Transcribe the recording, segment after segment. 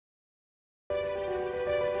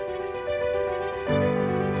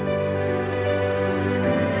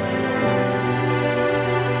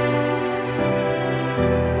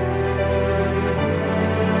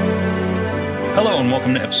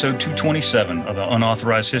welcome to episode 227 of the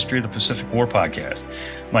Unauthorized History of the Pacific War podcast.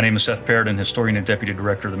 My name is Seth Parrott, historian and deputy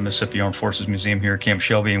director of the Mississippi Armed Forces Museum here at Camp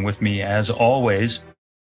Shelby, and with me, as always,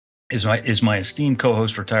 is my esteemed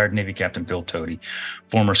co-host, retired Navy Captain Bill Tody,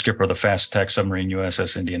 former skipper of the fast attack submarine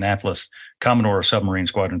USS Indianapolis, Commodore of Submarine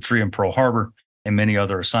Squadron 3 in Pearl Harbor, and many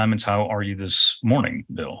other assignments. How are you this morning,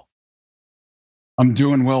 Bill? I'm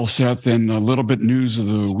doing well, Seth, and a little bit news of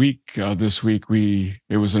the week. This week,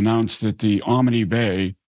 it was announced that the Omni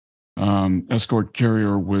Bay escort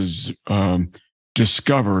carrier was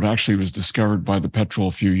discovered. Actually, it was discovered by the Petrel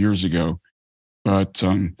a few years ago, but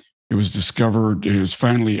it was discovered. It was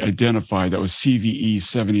finally identified. That was CVE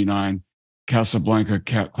 79 Casablanca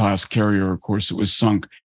class carrier. Of course, it was sunk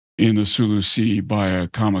in the Sulu Sea by a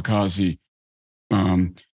kamikaze,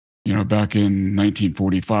 back in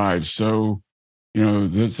 1945. So,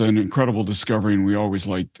 that's an incredible discovery, and we always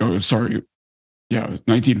like. Oh, sorry,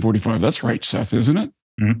 1945. That's right, Seth, isn't it?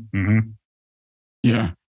 Mm-hmm.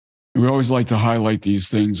 Yeah, we always like to highlight these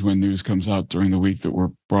things when news comes out during the week that we're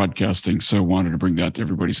broadcasting. So, wanted to bring that to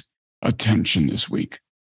everybody's attention this week.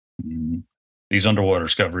 Mm-hmm. These underwater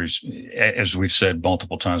discoveries, as we've said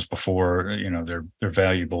multiple times before, they're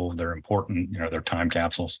valuable, they're important. They're time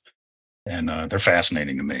capsules, and they're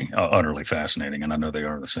fascinating to me, utterly fascinating, and I know they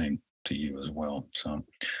are the same to you as well. So,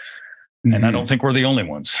 and I don't think we're the only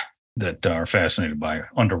ones that are fascinated by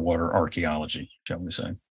underwater archaeology, shall we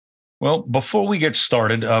say. Well, before we get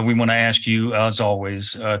started, we want to ask you, as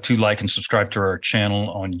always, to like and subscribe to our channel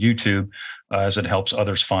on YouTube, as it helps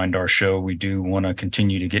others find our show. We do want to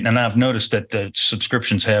continue to get, and I've noticed that the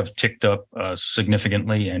subscriptions have ticked up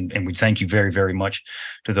significantly, and we thank you very, very much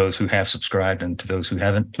to those who have subscribed, and to those who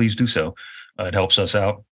haven't, please do so. It helps us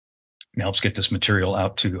out. It helps get this material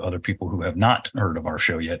out to other people who have not heard of our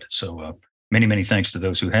show yet. So many, many thanks to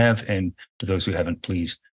those who have, and to those who haven't,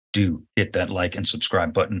 please do hit that like and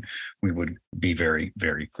subscribe button. We would be very,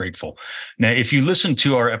 very grateful. Now, if you listened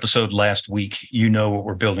to our episode last week, you know what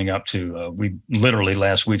we're building up to.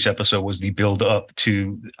 Last week's episode was the build up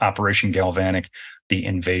to Operation Galvanic, the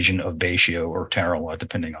invasion of Betio or Tarawa,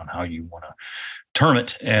 depending on how you want to term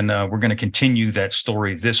it. And we're going to continue that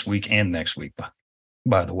story this week and next week,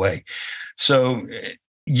 by the way. So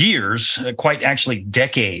years, quite actually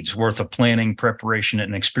decades worth of planning, preparation,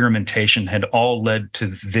 and experimentation had all led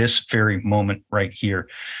to this very moment right here.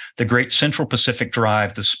 The Great Central Pacific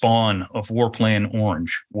Drive, the spawn of War Plan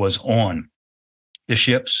Orange, was on. The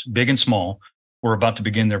ships, big and small, were about to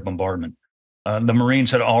begin their bombardment. The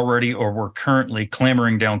Marines had already or were currently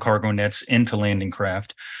clambering down cargo nets into landing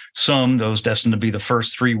craft. Some, those destined to be the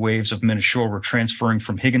first three waves of men ashore, were transferring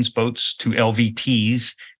from Higgins boats to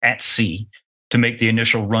LVTs at sea to make the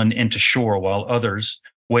initial run into shore, while others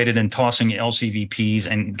waited in tossing LCVPs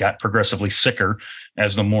and got progressively sicker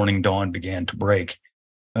as the morning dawn began to break.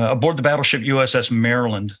 Aboard the battleship USS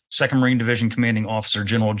Maryland, 2nd Marine Division Commanding Officer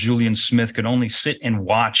General Julian Smith could only sit and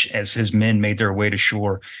watch as his men made their way to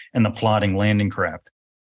shore and the plodding landing craft.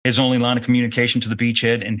 His only line of communication to the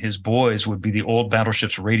beachhead and his boys would be the old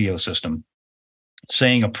battleship's radio system.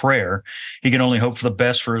 Saying a prayer, he could only hope for the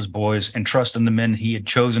best for his boys and trust in the men he had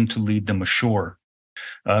chosen to lead them ashore.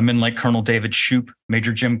 Men like Colonel David Shoup,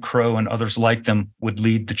 Major Jim Crow, and others like them would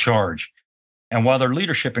lead the charge. And while their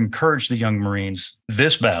leadership encouraged the young Marines,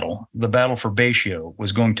 this battle, the battle for Betio,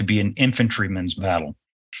 was going to be an infantryman's battle.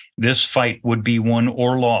 This fight would be won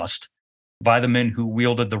or lost by the men who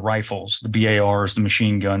wielded the rifles, the BARs, the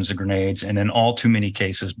machine guns, the grenades, and in all too many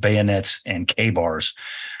cases, bayonets and K-bars.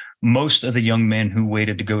 Most of the young men who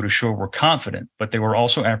waited to go to shore were confident, but they were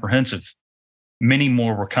also apprehensive. Many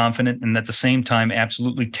more were confident and at the same time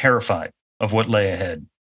absolutely terrified of what lay ahead.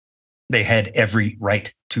 They had every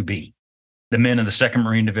right to be. The men of the 2nd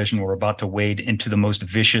Marine Division were about to wade into the most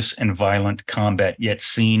vicious and violent combat yet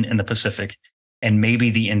seen in the Pacific, and maybe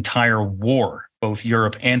the entire war, both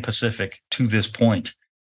Europe and Pacific, to this point.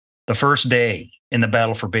 The first day in the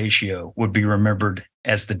battle for Betio would be remembered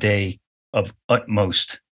as the day of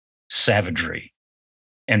utmost savagery.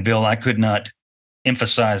 And Bill, I could not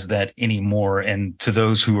emphasize that anymore. And to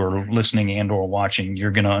those who are listening and or watching,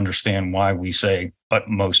 you're going to understand why we say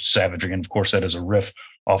utmost savagery. And of course, that is a riff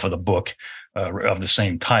off of the book of the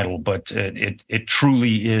same title, but it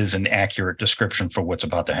truly is an accurate description for what's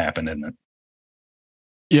about to happen, isn't it?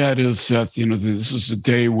 Yeah, it is, Seth. This is a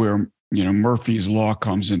day where, Murphy's Law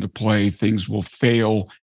comes into play. Things will fail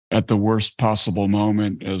at the worst possible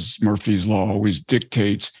moment, as Murphy's Law always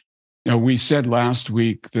dictates. We said last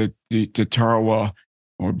week that the Tarawa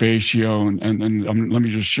or Betio, and let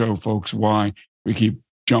me just show folks why we keep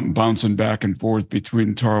bouncing back and forth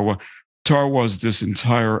between Tarawa. Tarawa is this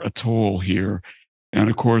entire atoll here. And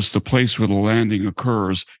of course, the place where the landing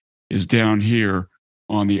occurs is down here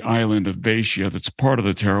on the island of Betio, that's part of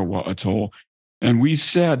the Tarawa atoll. And we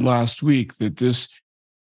said last week that this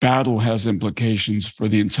battle has implications for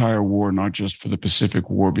the entire war, not just for the Pacific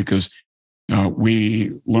War, because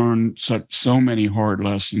we learned so many hard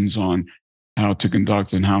lessons on how to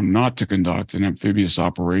conduct and how not to conduct an amphibious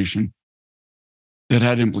operation that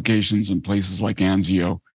had implications in places like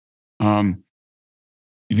Anzio. And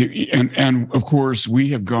of course, we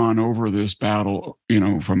have gone over this battle,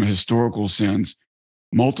 from a historical sense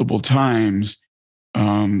multiple times,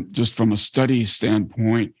 just from a study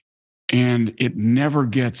standpoint, and it never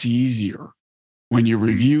gets easier. When you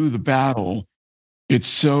review the battle, it's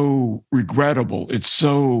so regrettable. It's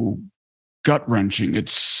so gut-wrenching.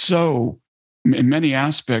 It's so, in many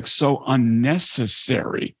aspects, so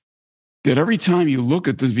unnecessary that every time you look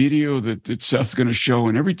at the video that Seth's going to show,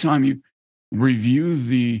 and every time you review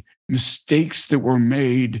the mistakes that were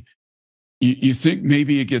made, you think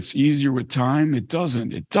maybe it gets easier with time. It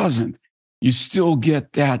doesn't. It doesn't. You still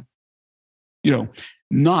get that,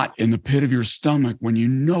 knot in the pit of your stomach when you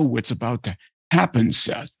know what's about to happen,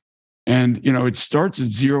 Seth. And, it starts at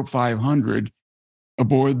 0500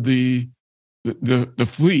 aboard the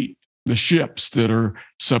fleet, the ships that are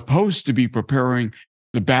supposed to be preparing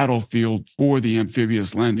the battlefield for the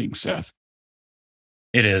amphibious landing, Seth.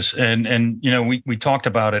 It is. And we talked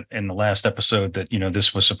about it in the last episode that,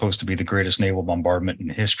 this was supposed to be the greatest naval bombardment in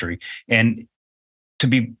history. And to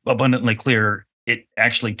be abundantly clear, it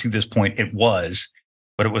actually, to this point, it was,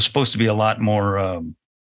 but it was supposed to be a lot more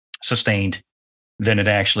sustained than it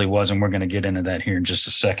actually was. And we're going to get into that here in just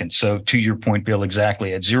a second. So to your point, Bill,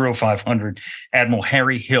 exactly at 0500, Admiral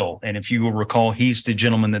Harry Hill. And if you will recall, he's the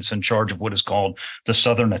gentleman that's in charge of what is called the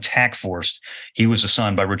Southern Attack Force. He was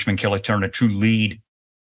assigned by Richmond Kelly Turner to lead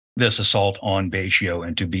this assault on Betio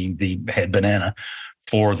and to be the head banana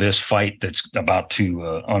for this fight that's about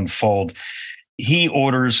to unfold. He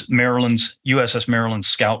orders USS Maryland's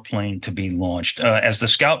scout plane to be launched. As the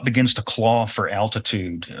scout begins to claw for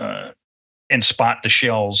altitude and spot the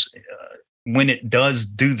shells, when it does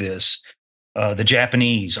do this, the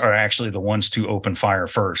Japanese are actually the ones to open fire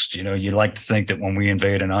first. You like to think that when we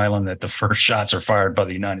invade an island that the first shots are fired by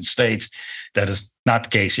the United States. That is not the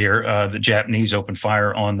case here. The Japanese open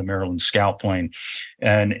fire on the Maryland scout plane.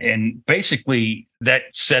 And basically that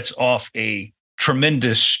sets off a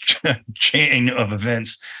tremendous chain of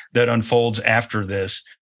events that unfolds after this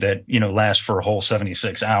that, lasts for a whole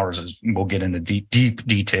 76 hours. As we'll get into deep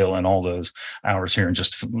detail in all those hours here in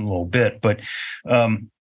just a little bit. But after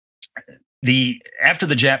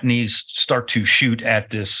the Japanese start to shoot at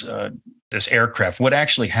this aircraft, what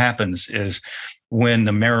actually happens is when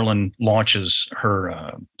the Maryland launches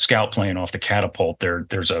her scout plane off the catapult,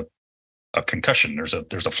 there's a concussion. There's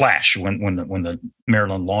a flash when the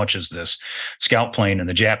Maryland launches this scout plane, and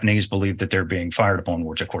the Japanese believe that they're being fired upon,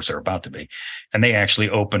 which of course they're about to be, and they actually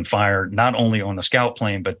open fire not only on the scout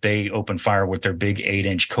plane, but they open fire with their big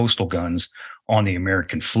 8-inch coastal guns on the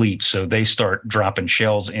American fleet. So they start dropping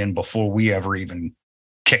shells in before we ever even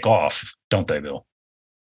kick off, don't they, Bill?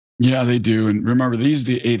 Yeah, they do. And remember, these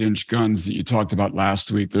are the 8-inch guns that you talked about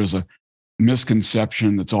last week. There's a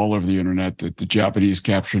misconception that's all over the internet that the Japanese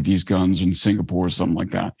captured these guns in Singapore or something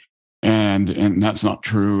like that. And that's not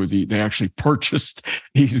true. They actually purchased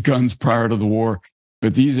these guns prior to the war.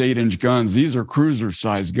 But these 8-inch guns, these are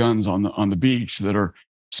cruiser-sized guns on the beach that are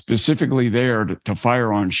specifically there to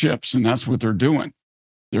fire on ships, and that's what they're doing.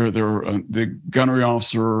 They're the gunnery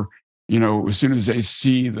officer, as soon as they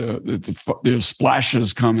see the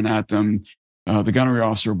splashes coming at them, the gunnery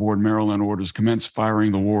officer aboard Maryland orders commence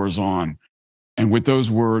firing, the war is on. And with those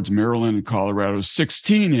words, Maryland and Colorado's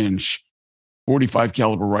 16-inch 45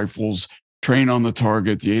 caliber rifles train on the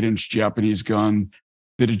target, the 8-inch Japanese gun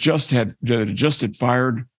that it just had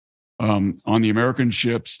fired on the American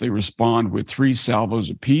ships. They respond with 3 salvos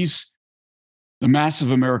apiece. The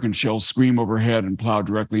massive American shells scream overhead and plow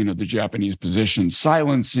directly into the Japanese position,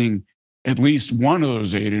 silencing at least one of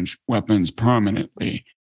those 8-inch weapons permanently.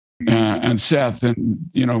 And Seth,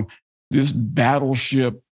 this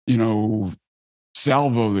battleship,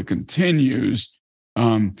 salvo that continues,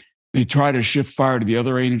 they try to shift fire to the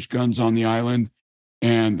other 8-inch guns on the island,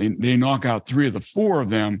 and they knock out 3 of the 4 of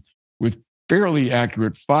them with fairly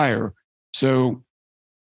accurate fire. So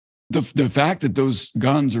the fact that those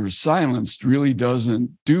guns are silenced really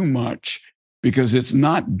doesn't do much, because it's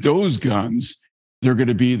not those guns. They're going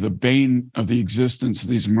to be the bane of the existence of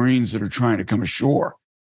these Marines that are trying to come ashore.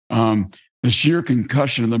 The sheer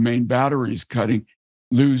concussion of the main batteries cutting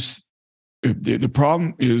loose. The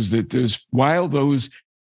problem is that while those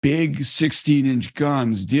big 16-inch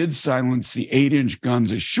guns did silence the 8-inch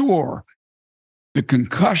guns ashore, the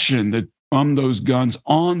concussion that from those guns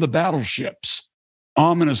on the battleships,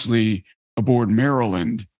 ominously aboard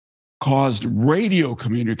Maryland, caused radio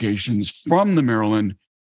communications from the Maryland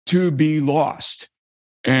to be lost.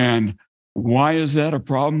 And why is that a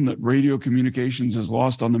problem that radio communications is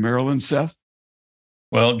lost on the Maryland, Seth?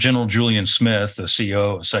 Well, General Julian Smith, the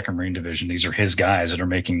CO of 2nd Marine Division, these are his guys that are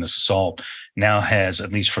making this assault, now has,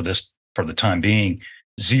 at least for the time being,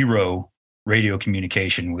 zero radio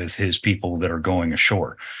communication with his people that are going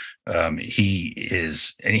ashore. And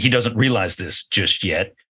he doesn't realize this just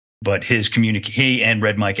yet, but he and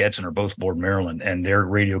Red Mike Edson are both aboard Maryland, and their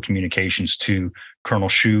radio communications to Colonel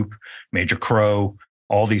Shoup, Major Crow,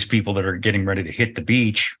 all these people that are getting ready to hit the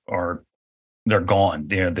beach they're gone.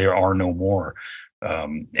 There are no more.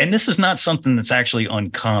 And this is not something that's actually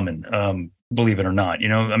uncommon, believe it or not.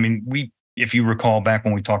 I mean, if you recall back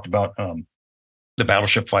when we talked about the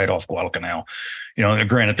battleship fight off Guadalcanal,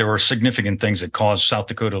 granted, there were significant things that caused South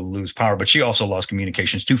Dakota to lose power, but she also lost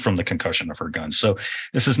communications too from the concussion of her guns. So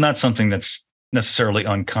this is not something that's necessarily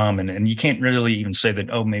uncommon. And you can't really even say that,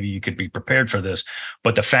 oh, maybe you could be prepared for this.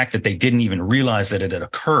 But the fact that they didn't even realize that it had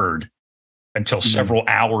occurred until several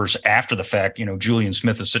hours after the fact, Julian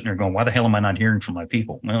Smith is sitting there going, why the hell am I not hearing from my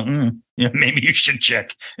people? Well, maybe you should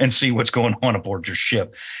check and see what's going on aboard your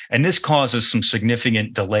ship. And this causes some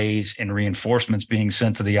significant delays in reinforcements being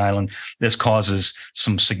sent to the island. This causes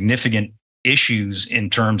some significant issues in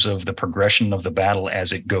terms of the progression of the battle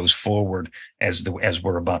as it goes forward, as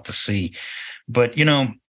we're about to see. But,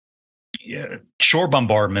 shore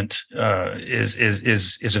bombardment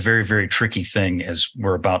is a very, very tricky thing, as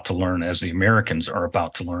we're about to learn, as the Americans are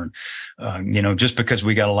about to learn. Just because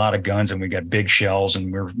we got a lot of guns and we got big shells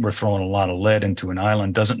and we're throwing a lot of lead into an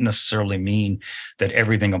island doesn't necessarily mean that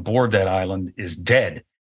everything aboard that island is dead.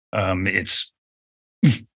 It's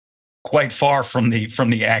quite far from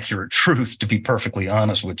the accurate truth, to be perfectly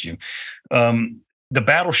honest with you. The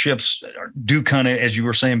battleships do kind of, as you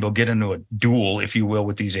were saying, Bill, get into a duel, if you will,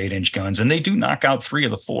 with these 8-inch guns, and they do knock out 3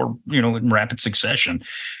 of the 4, in rapid succession.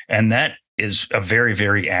 And that is a very,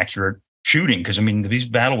 very accurate shooting, because, these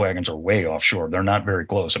battle wagons are way offshore. They're not very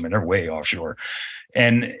close. They're way offshore.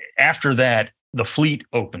 And after that, the fleet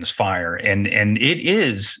opens fire, and it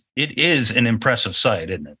is an impressive sight,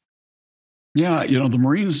 isn't it? Yeah, the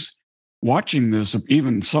Marines watching this,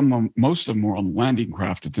 even most of them were on landing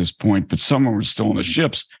craft at this point, but some of them were still on the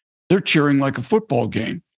ships. They're cheering like a football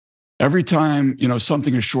game. Every time,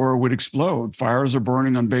 something ashore would explode, fires are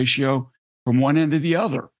burning on Betio from one end to the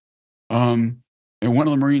other. And one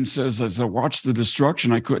of the Marines says, as I watched the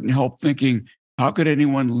destruction, I couldn't help thinking, how could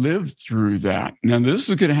anyone live through that? Now, this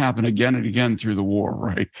is going to happen again and again through the war,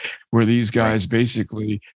 right? Where these guys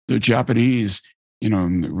basically, the Japanese,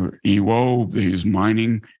 Iwo, they use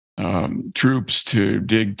mining troops to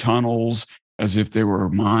dig tunnels as if they were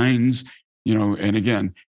mines, and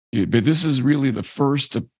again, but this is really the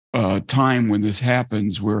first time when this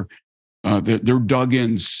happens where they're dug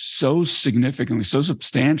in so significantly, so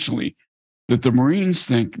substantially, that the Marines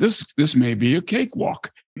think this may be a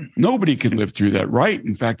cakewalk. Nobody can live through that, right?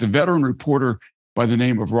 In fact, a veteran reporter by the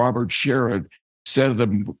name of Robert Sherrod said of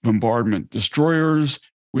the bombardment, destroyers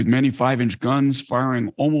with many 5-inch guns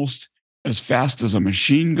firing almost as fast as a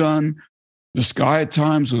machine gun. The sky at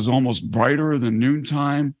times was almost brighter than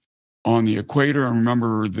noontime on the equator. I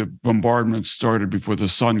remember the bombardment started before the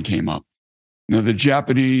sun came up. Now, the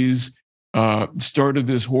Japanese started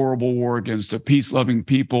this horrible war against a peace-loving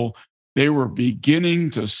people. They were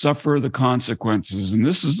beginning to suffer the consequences. And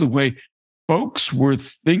this is the way folks were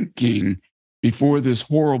thinking before this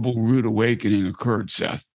horrible rude awakening occurred,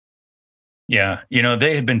 Seth. Yeah,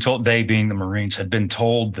 they had been told, they being the Marines, had been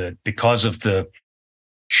told that because of the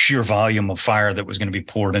sheer volume of fire that was going to be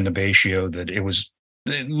poured into Betio, that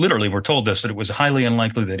they literally were told this, that it was highly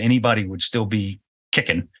unlikely that anybody would still be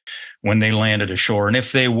kicking when they landed ashore. And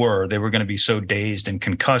if they were going to be so dazed and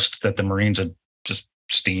concussed that the Marines would just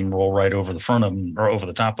steamroll right over the front of them or over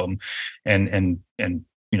the top of them and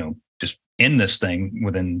just end this thing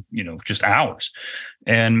within, just hours.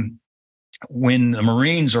 And when the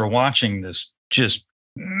Marines are watching this just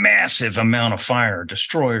massive amount of fire,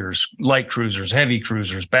 destroyers, light cruisers, heavy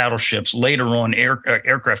cruisers, battleships, later on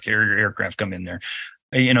aircraft carrier aircraft come in there,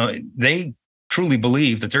 they truly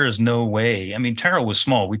believe that there is no way. Tarawa was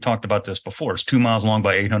small. We talked about this before. It's 2 miles long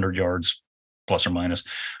by 800 yards, plus or minus,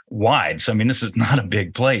 wide. So, this is not a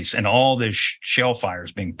big place. And all this shell fire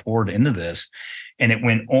is being poured into this. And it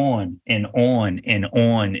went on and on and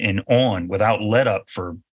on and on without let up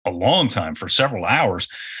for a long time, for several hours.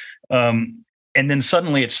 And then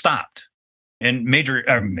suddenly it stopped. And Major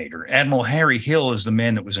Admiral Harry Hill is the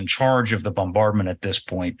man that was in charge of the bombardment at this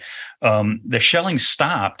point. The shelling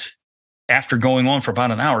stopped after going on for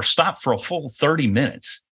about an hour, stopped for a full 30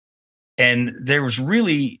 minutes. And there's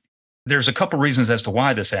a couple reasons as to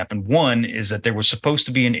why this happened. One is that there was supposed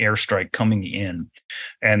to be an airstrike coming in,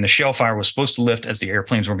 and the shell fire was supposed to lift as the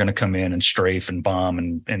airplanes were going to come in and strafe and bomb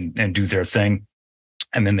and do their thing.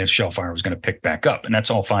 And then the shell fire was going to pick back up. And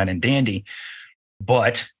that's all fine and dandy.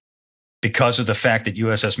 But because of the fact that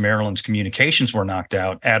USS Maryland's communications were knocked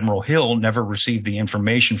out, Admiral Hill never received the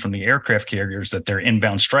information from the aircraft carriers that their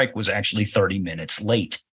inbound strike was actually 30 minutes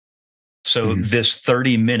late. So this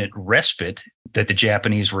 30-minute respite that the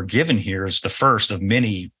Japanese were given here is the first of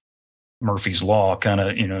many Murphy's Law kind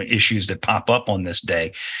of, issues that pop up on this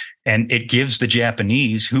day. And it gives the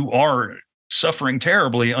Japanese, who are suffering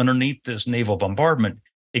terribly underneath this naval bombardment,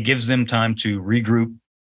 it gives them time to regroup,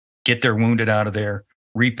 get their wounded out of there,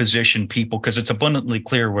 reposition people, because it's abundantly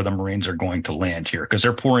clear where the Marines are going to land here, because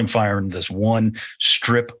they're pouring fire into this one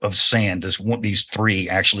strip of sand, these three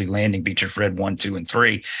actually landing beaches, Red 1, 2, and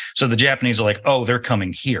 3. So the Japanese are like, oh, they're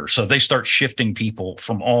coming here. So they start shifting people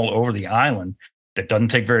from all over the island. That doesn't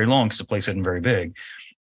take very long because the place isn't very big,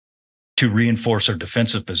 to reinforce their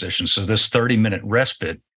defensive positions. So this 30-minute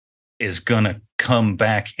respite is going to come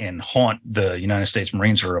back and haunt the United States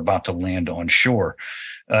Marines who are about to land on shore.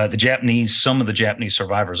 Some of the Japanese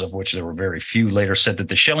survivors, of which there were very few, later said that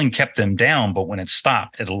the shelling kept them down, but when it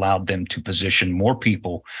stopped, it allowed them to position more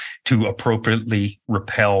people to appropriately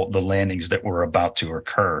repel the landings that were about to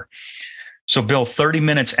occur. So, Bill, 30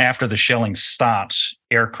 minutes after the shelling stops,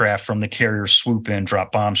 aircraft from the carriers swoop in,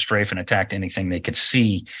 drop bombs, strafe, and attacked anything they could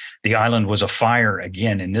see. The island was afire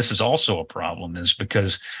again, and this is also a problem, is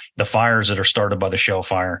because the fires that are started by the shell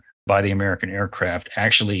fire by the American aircraft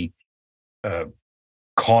actually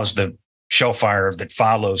cause the shell fire that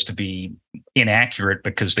follows to be inaccurate,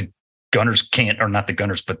 because the gunners can't, or not the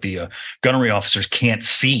gunners, but the gunnery officers can't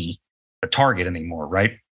see the target anymore,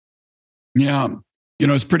 right? Yeah.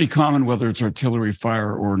 It's pretty common, whether it's artillery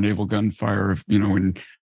fire or naval gunfire, if, when,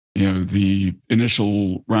 the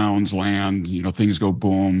initial rounds land, things go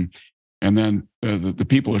boom. And then the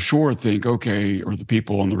people ashore think, okay, or the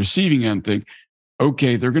people on the receiving end think,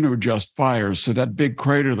 okay, they're going to adjust fires. So that big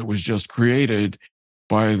crater that was just created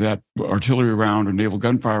by that artillery round or naval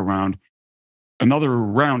gunfire round, another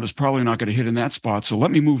round is probably not going to hit in that spot. So let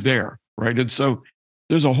me move there, right? And so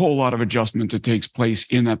there's a whole lot of adjustment that takes place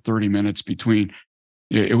in that 30 minutes between.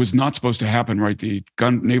 It was not supposed to happen, right? The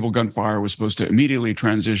naval gunfire was supposed to immediately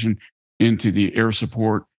transition into the air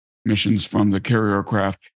support missions from the carrier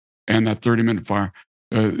aircraft, and that 30-minute fire.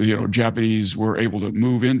 Japanese were able to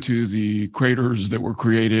move into the craters that were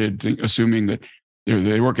created, assuming that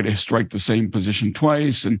they weren't going to strike the same position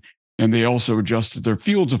twice, and they also adjusted their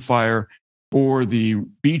fields of fire for the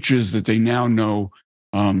beaches that they now know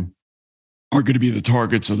are going to be the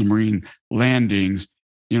targets of the Marine landings.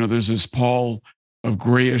 There's this pall of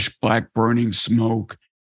grayish black burning smoke.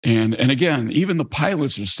 And again, even the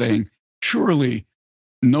pilots are saying, surely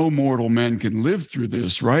no mortal men can live through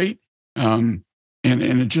this, right? And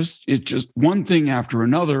it just one thing after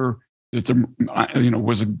another, that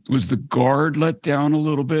was the guard let down a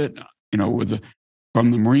little bit,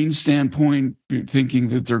 from the Marine standpoint, thinking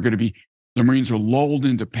that the Marines were lulled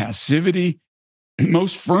into passivity,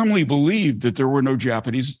 most firmly believed that there were no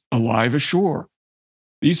Japanese alive ashore.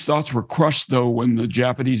 These thoughts were crushed, though, when the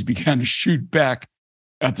Japanese began to shoot back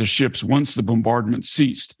at the ships once the bombardment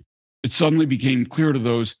ceased. It suddenly became clear to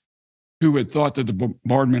those who had thought that the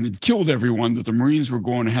bombardment had killed everyone that the Marines were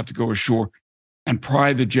going to have to go ashore and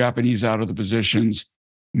pry the Japanese out of the positions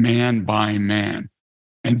man by man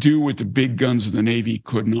and do what the big guns of the Navy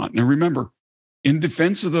could not. Now, remember, in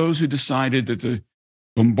defense of those who decided that the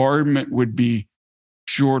bombardment would be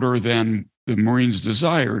shorter than the Marines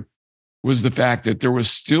desired, was the fact that there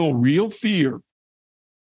was still real fear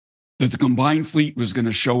that the combined fleet was going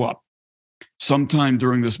to show up sometime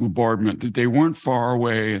during this bombardment, that they weren't far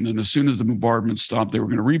away. And then as soon as the bombardment stopped, they were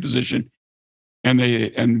going to reposition.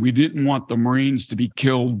 And we didn't want the Marines to be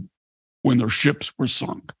killed when their ships were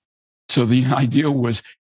sunk. So the idea was,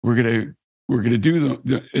 we're going to do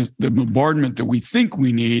the bombardment that we think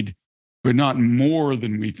we need, but not more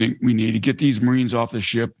than we think we need, to get these Marines off the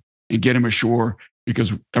ship and get them ashore,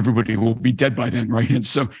 because everybody will be dead by then, right?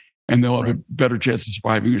 And they'll have a better chance of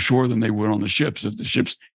surviving ashore than they would on the ships if the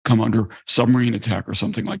ships come under submarine attack or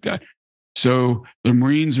something like that. So the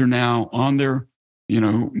Marines are now on their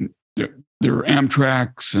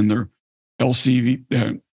Amtraks and their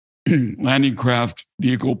LCV landing craft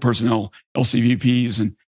vehicle personnel, LCVPs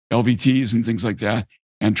and LVTs and things like that,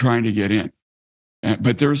 and trying to get in.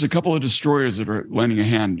 But there's a couple of destroyers that are lending a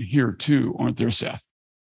hand here too, aren't there, Seth?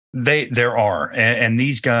 There are, and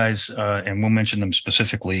these guys, and we'll mention them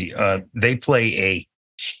specifically. They play a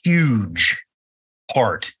huge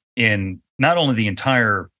part in not only the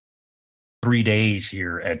entire 3 days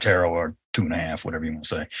here at Tarawa, or 2.5, whatever you want to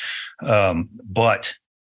say, but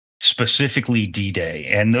specifically D-Day.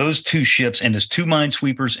 And those two ships, and there's 2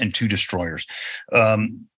 minesweepers and 2 destroyers.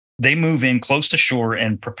 They move in close to shore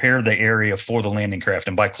and prepare the area for the landing craft.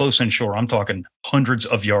 And by close inshore, I'm talking hundreds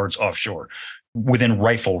of yards offshore, within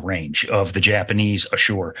rifle range of the Japanese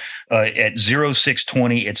ashore. At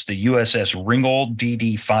 0620, it's the USS Ringgold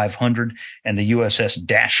DD 500 and the USS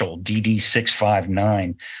Dashel DD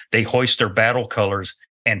 659. They hoist their battle colors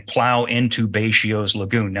and plow into Betio's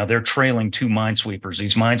lagoon. Now they're trailing 2 minesweepers.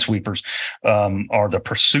 These minesweepers are the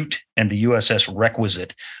Pursuit and the USS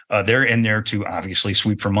Requisite. They're in there to obviously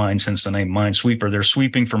sweep for mines, hence the name minesweeper. They're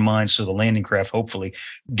sweeping for mines so the landing craft hopefully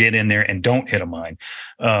get in there and don't hit a mine.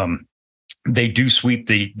 They do sweep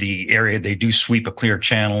the area. They do sweep a clear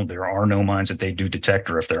channel. There are no mines that they do detect,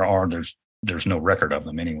 or if there are, there's no record of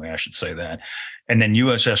them anyway, I should say that. And then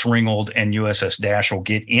USS Ringgold and USS Dashel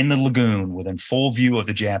get in the lagoon within full view of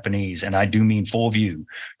the Japanese, and I do mean full view,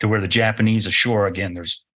 to where the Japanese ashore, again,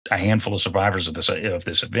 there's a handful of survivors of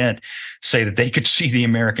this event, say that they could see the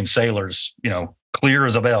American sailors, clear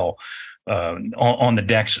as a bell, on the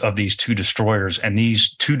decks of these 2 destroyers. And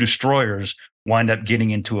these 2 destroyers wind up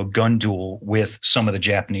getting into a gun duel with some of the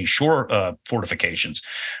Japanese shore fortifications.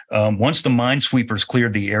 Once the minesweepers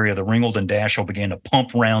cleared the area, the Ringgold and Dashel began to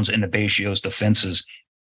pump rounds into Betio's defenses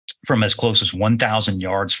from as close as 1,000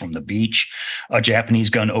 yards from the beach. A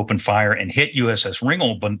Japanese gun opened fire and hit USS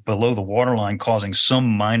Ringgold below the waterline, causing some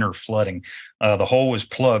minor flooding. The hole was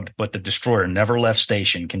plugged, but the destroyer never left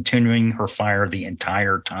station, continuing her fire the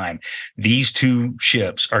entire time. These 2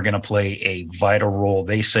 ships are going to play a vital role.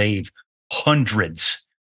 They save hundreds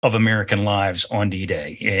of American lives on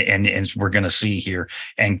D-Day, and we're going to see here,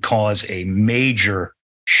 and cause a major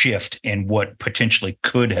shift in what potentially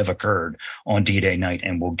could have occurred on D-Day night,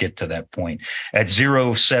 and we'll get to that point. At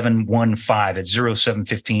 0715, at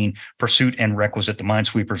 0715, Pursuit and Requisite, the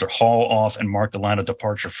minesweepers, are haul off and mark the line of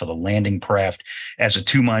departure for the landing craft. As the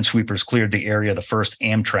 2 minesweepers cleared the area, the first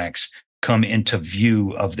Amtraks come into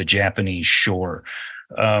view of the Japanese shore.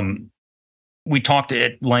 We talked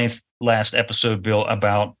at length last episode, Bill,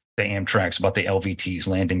 about the Amtraks, about the LVTs,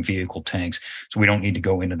 landing vehicle tanks. So we don't need to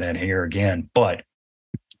go into that here again. But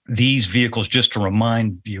these vehicles, just to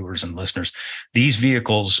remind viewers and listeners, these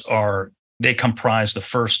vehicles they comprise the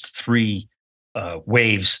first 3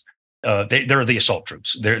 waves. They're the assault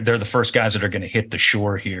troops. They're the first guys that are going to hit the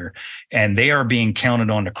shore here, and they are being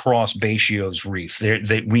counted on to cross Betio's reef.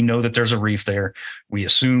 We know that there's a reef there. We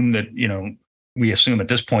assume that, at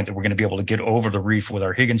this point that we're going to be able to get over the reef with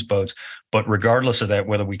our Higgins boats. But regardless of that,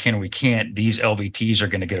 whether we can or we can't, these LVTs are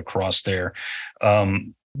going to get across there.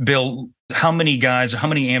 Bill, how many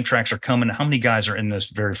Amtraks are coming? How many guys are in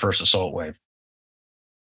this very first assault wave?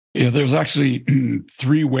 Yeah, there's actually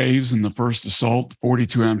 3 waves in the first assault,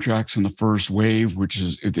 42 Amtraks in the first wave,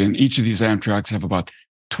 and each of these Amtraks have about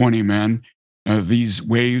 20 men. These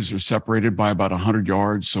waves are separated by about 100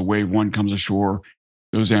 yards. So wave 1 comes ashore.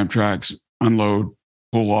 Those Amtraks unload,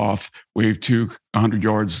 pull off. Wave 2, 100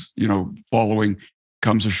 yards, following,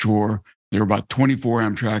 comes ashore. There are about 24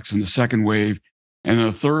 Amtraks in the second wave. And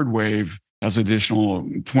the third wave has additional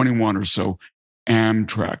 21 or so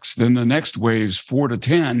Amtraks. Then the next waves, 4 to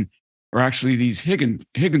 10, are actually these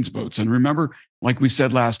Higgins boats. And remember, like we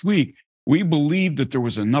said last week, we believed that there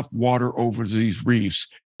was enough water over these reefs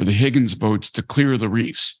for the Higgins boats to clear the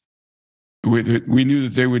reefs. We knew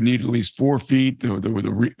that they would need at least 4 feet.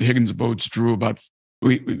 The Higgins boats drew about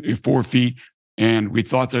 4 feet, and we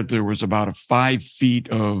thought that there was about 5 feet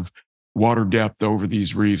of water depth over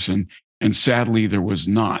these reefs, and sadly there was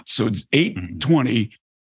not. So it's 8:20.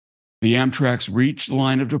 The Amtraks reached the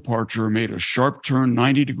line of departure, made a sharp turn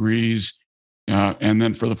 90 degrees, and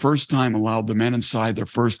then for the first time allowed the men inside their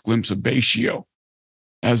first glimpse of Betio.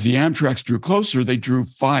 As the Amtraks drew closer, they drew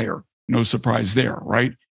fire. No surprise there,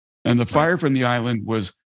 right? And the fire from the island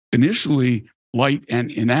was initially light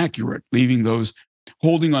and inaccurate, leaving those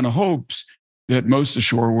holding on to hopes that most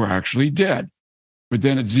ashore were actually dead. But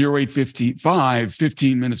then at 08:55,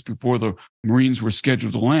 15 minutes before the Marines were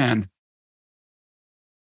scheduled to land,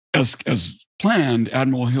 as planned,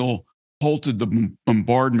 Admiral Hill halted the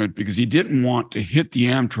bombardment because he didn't want to hit the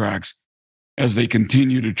Amtraks as they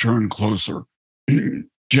continued to turn closer.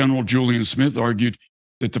 General Julian Smith argued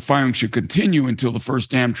that the firing should continue until the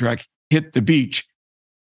first Amtrak hit the beach.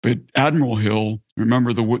 But Admiral Hill,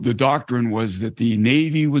 remember, the doctrine was that the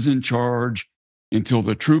Navy was in charge until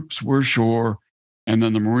the troops were ashore, and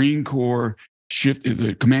then the Marine Corps shifted.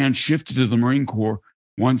 The command shifted to the Marine Corps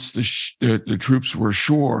once the troops were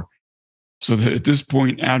ashore. So that at this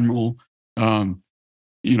point, Admiral,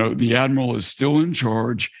 the Admiral is still in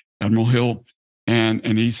charge, Admiral Hill,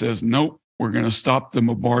 and he says, nope, we're going to stop the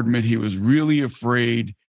bombardment. He was really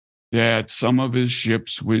afraid that some of his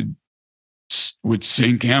ships would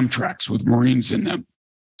sink Amtraks with Marines in them.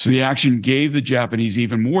 So the action gave the Japanese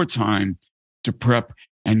even more time to prep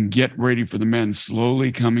and get ready for the men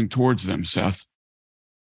slowly coming towards them, Seth.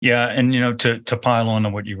 Yeah, and to pile on to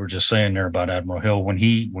what you were just saying there about Admiral Hill, when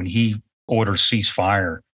he orders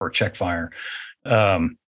ceasefire or check fire,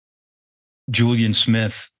 Julian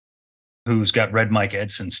Smith, who's got Red Mike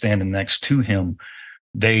Edson standing next to him,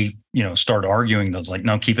 they start arguing. Those like,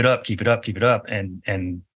 no, keep it up,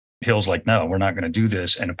 and Hill's like, no, we're not going to do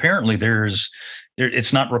this. And apparently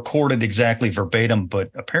it's not recorded exactly verbatim,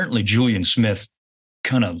 but apparently Julian Smith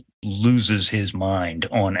kind of loses his mind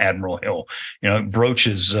on Admiral Hill,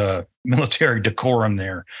 broaches military decorum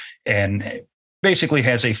there, and basically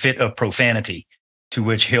has a fit of profanity, to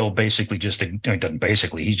which Hill basically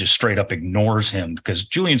he just straight up ignores him, because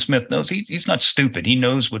Julian Smith knows he's not stupid. He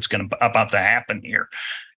knows what's about to happen here.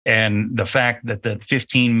 And the fact that the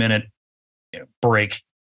 15-minute break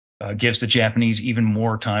gives the Japanese even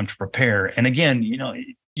more time to prepare. And again,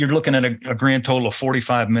 you're looking at a grand total of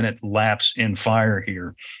 45-minute lapse in fire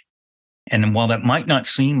here. And while that might not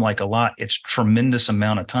seem like a lot, it's tremendous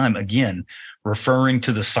amount of time. Again, referring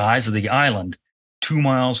to the size of the island, 2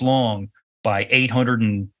 miles long by 800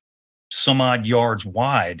 and some odd yards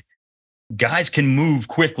wide. Guys can move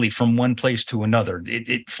quickly from one place to another.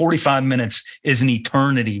 45 minutes is an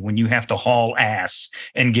eternity when you have to haul ass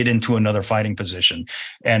and get into another fighting position.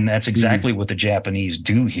 And that's exactly what the Japanese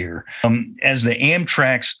do here. As the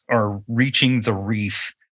Amtraks are reaching the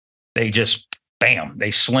reef, they just, bam,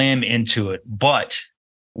 they slam into it. But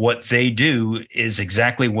what they do is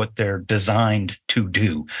exactly what they're designed to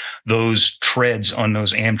do. Those treads on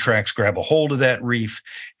those Amtraks grab a hold of that reef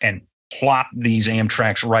and plop these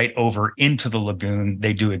Amtraks right over into the lagoon.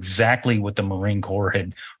 They do exactly what the Marine Corps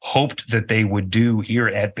had hoped that they would do here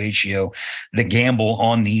at Betio. The gamble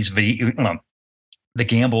on these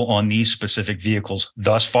specific vehicles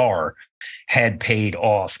thus far had paid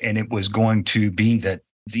off, and it was going to be that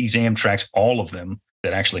these Amtraks, all of them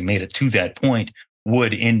that actually made it to that point,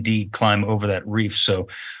 would indeed climb over that reef. So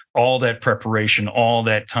all that preparation, all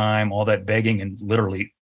that time, all that begging, and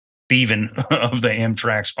literally thieving of the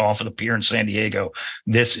Amtraks off of the pier in San Diego,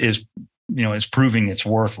 this is proving its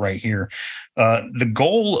worth right here. The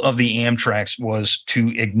goal of the Amtraks was to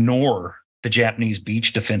ignore the Japanese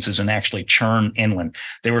beach defenses and actually churn inland.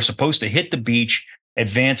 They were supposed to hit the beach,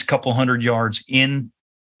 advance a couple hundred yards inland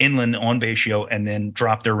on Betio, and then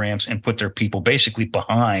drop their ramps and put their people basically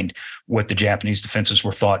behind what the Japanese defenses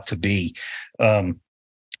were thought to be.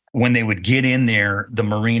 When they would get in there, the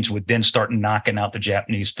Marines would then start knocking out the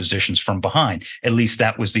Japanese positions from behind. At least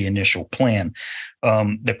that was the initial plan.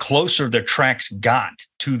 The closer the tracks got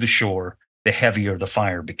to the shore, the heavier the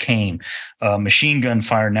fire became. Machine gun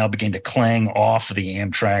fire now began to clang off the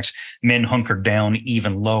Amtraks. Men hunkered down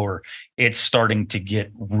even lower. It's starting to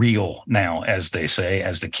get real now, as they say,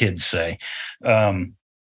 as the kids say.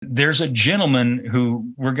 There's a gentleman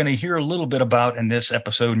who we're going to hear a little bit about in this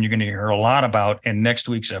episode, and you're going to hear a lot about in next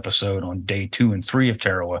week's episode on day 2 and 3 of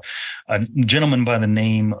Tarawa, a gentleman by the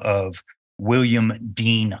name of William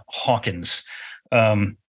Dean Hawkins.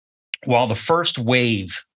 While the first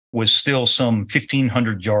wave was still some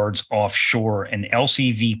 1,500 yards offshore, an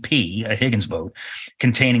LCVP, a Higgins boat,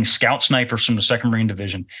 containing scout snipers from the 2nd Marine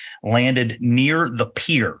Division, landed near the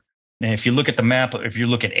pier. And if you look at the map, if you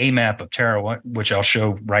look at a map of Tarawa, which I'll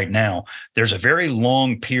show right now, there's a very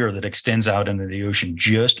long pier that extends out into the ocean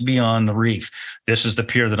just beyond the reef. This is the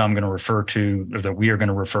pier that I'm going to refer to, or that we are going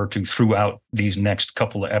to refer to throughout these next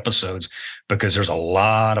couple of episodes, because there's a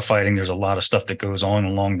lot of fighting. There's a lot of stuff that goes on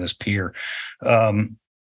along this pier.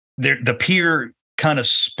 The pier kind of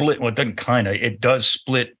split. Well, it does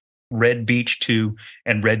split Red Beach 2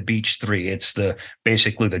 and Red Beach 3. It's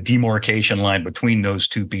basically the demarcation line between those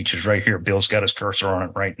two beaches right here. Bill's got his cursor on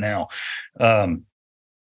it right now.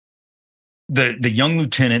 The young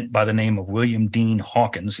lieutenant by the name of William Dean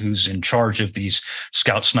Hawkins, who's in charge of these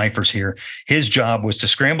scout snipers here, his job was to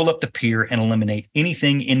scramble up the pier and eliminate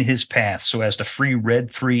anything in his path so as to free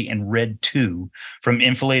Red 3 and Red 2 from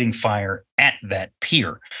enfilading fire at that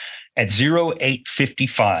pier. At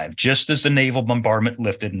 08:55, just as the naval bombardment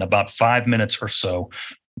lifted, in about 5 minutes or so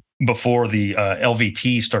before the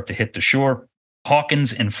LVTs start to hit the shore,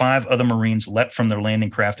 Hawkins and 5 other Marines leapt from their landing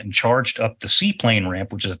craft and charged up the seaplane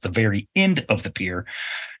ramp, which is at the very end of the pier,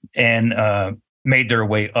 and made their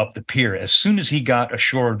way up the pier. As soon as he got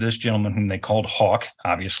ashore, this gentleman, whom they called Hawk,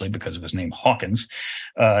 obviously because of his name Hawkins,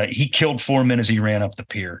 he killed 4 men as he ran up the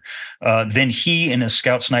pier. Then he and his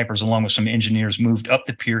scout snipers, along with some engineers, moved up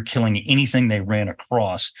the pier, killing anything they ran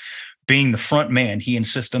across. Being the front man, he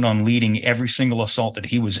insisted on leading every single assault that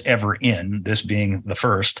he was ever in, this being the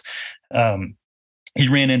first. He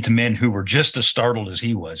ran into men who were just as startled as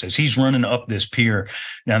he was as he's running up this pier.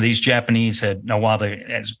 Now, these Japanese had, now, while they,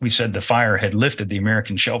 as we said, the fire had lifted, the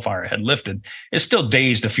American shell fire had lifted, it still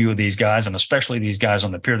dazed a few of these guys, and especially these guys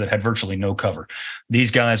on the pier that had virtually no cover.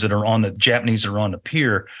 These guys that are on the Japanese that are on the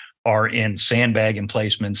pier are in sandbag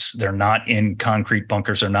emplacements. They're not in concrete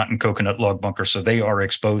bunkers. They're not in coconut log bunkers. So they are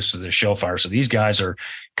exposed to the shell fire. So these guys are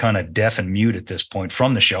kind of deaf and mute at this point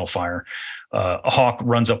from the shell fire. A Hawk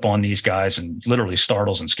runs up on these guys and literally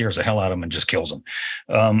startles and scares the hell out of them and just kills them.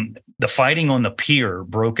 The fighting on the pier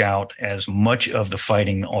broke out as much of the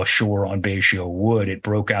fighting ashore on Betio would. It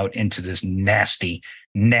broke out into this nasty,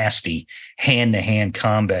 nasty hand-to-hand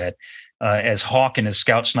combat. As Hawk and his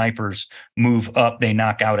scout snipers move up, they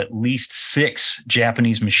knock out at least 6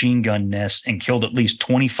 Japanese machine gun nests and killed at least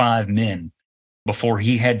 25 men before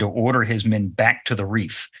he had to order his men back to the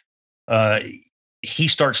reef. He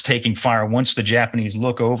starts taking fire once the Japanese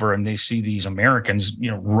look over and they see these Americans,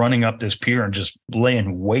 running up this pier and just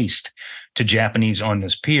laying waste to Japanese on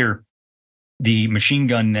this pier. The machine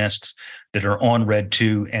gun nests that are on Red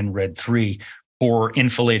 2 and Red 3 pour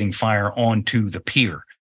enfilading fire onto the pier.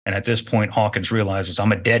 And at this point, Hawkins realizes,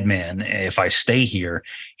 I'm a dead man. If I stay here,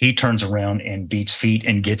 he turns around and beats feet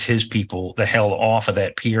and gets his people the hell off of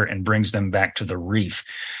that pier and brings them back to the reef.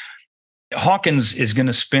 Hawkins is going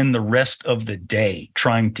to spend the rest of the day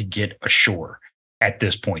trying to get ashore at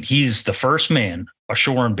this point. He's the first man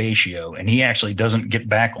ashore on Betio, and he actually doesn't get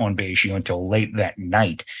back on Betio until late that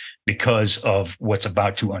night because of what's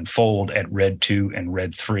about to unfold at Red 2 and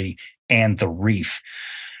Red 3 and the reef.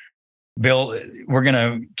 Bill, we're going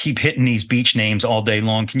to keep hitting these beach names all day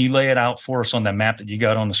long. Can you lay it out for us on the map that you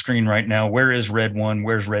got on the screen right now? Where is Red 1?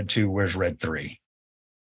 Where's Red 2? Where's Red 3?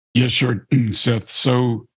 Yeah, sure, Seth.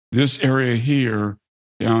 So this area here,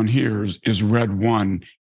 down here, is Red 1,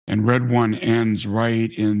 and Red 1 ends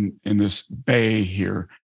right in this bay here.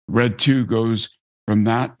 Red 2 goes from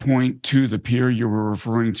that point to the pier you were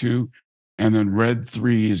referring to, and then Red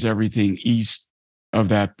 3 is everything east of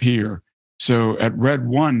that pier. So at Red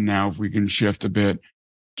 1 now, if we can shift a bit,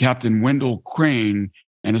 Captain Wendell Crane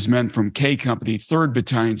and his men from K Company, 3rd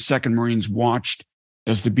Battalion, 2nd Marines watched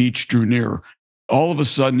as the beach drew nearer. All of a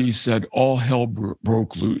sudden, he said, all hell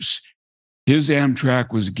broke loose. His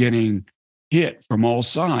Amtrak was getting hit from all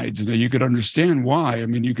sides. Now, you could understand why. I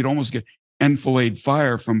mean, you could almost get enfilade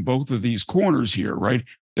fire from both of these corners here, right?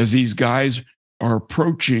 As these guys are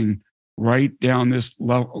approaching right down this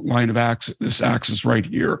line of axis, this axis right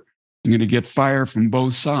here. You're going to get fire from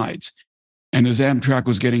both sides. And his Amtrak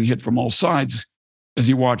was getting hit from all sides as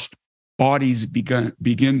he watched bodies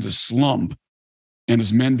begin to slump and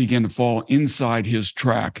his men began to fall inside his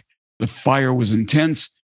track. The fire was intense.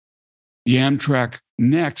 The Amtrak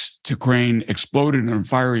next to Crane exploded in a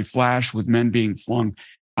fiery flash with men being flung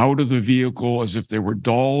out of the vehicle as if they were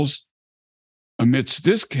dolls. Amidst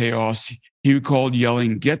this chaos, he recalled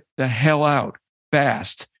yelling, "Get the hell out,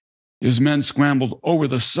 fast." His men scrambled over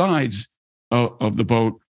the sides of the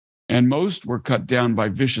boat, and most were cut down by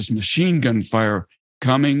vicious machine gun fire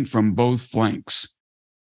coming from both flanks.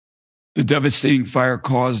 The devastating fire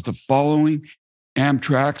caused the following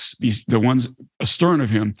Amtraks, the ones astern of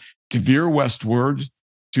him, to veer westward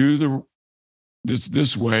to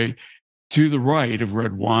this way, to the right of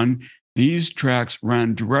Red 1. These tracks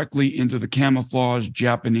ran directly into the camouflaged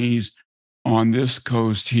Japanese on this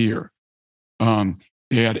coast here.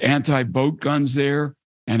 They had anti-boat guns there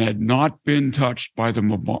and had not been touched by the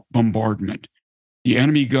bombardment. The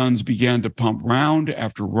enemy guns began to pump round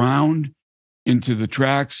after round into the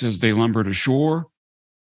tracks as they lumbered ashore,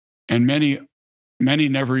 and many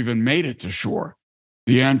never even made it to shore.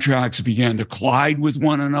 The Amtraks began to collide with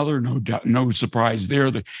one another, no surprise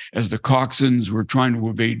there, as the coxswains were trying to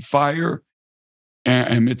evade fire,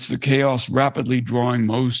 amidst the chaos rapidly drawing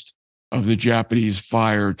most of the Japanese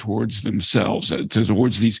fire towards themselves,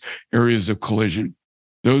 towards these areas of collision.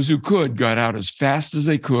 Those who could got out as fast as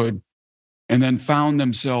they could and then found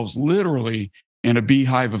themselves literally in a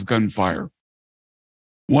beehive of gunfire.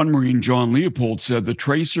 One Marine, John Leopold, said the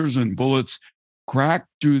tracers and bullets cracked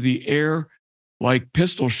through the air like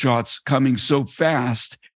pistol shots coming so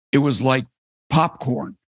fast, it was like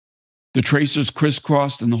popcorn. The tracers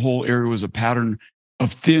crisscrossed, and the whole area was a pattern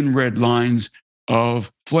of thin red lines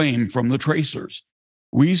of flame from the tracers.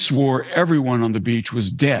 We swore everyone on the beach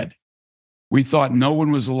was dead. We thought no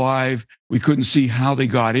one was alive. We couldn't see how they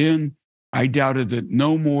got in. I doubted that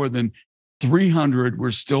no more than 300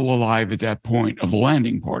 were still alive at that point of the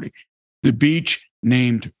landing party. The beach,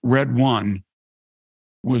 named Red One,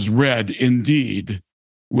 was red indeed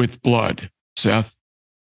with blood. Seth?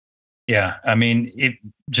 Yeah, I mean,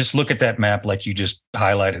 just look at that map like you just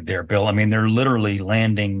highlighted there, Bill. I mean, they're literally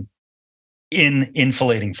landing in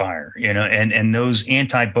enfilading fire, and those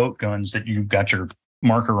anti-boat guns that you've got your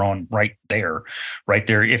marker on right there.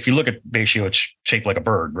 If you look at Betio, it's shaped like a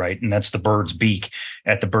bird, right? And that's the bird's beak.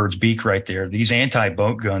 At the bird's beak right there, these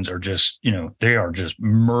anti-boat guns are just, they are just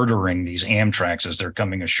murdering these Amtraks as they're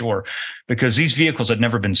coming ashore, because these vehicles had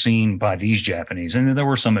never been seen by these Japanese. And there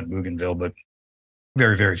were some at Bougainville, but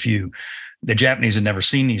very, very few. The Japanese had never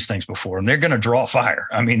seen these things before, and they're going to draw fire.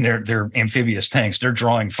 I mean, they're amphibious tanks. They're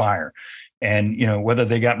drawing fire. And, whether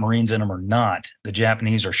they got Marines in them or not, the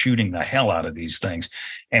Japanese are shooting the hell out of these things.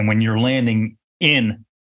 And when you're landing in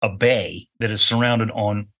a bay that is surrounded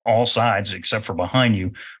on all sides, except for behind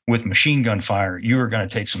you, with machine gun fire, you are going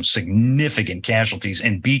to take some significant casualties.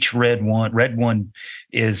 And Beach Red One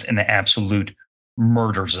is an absolute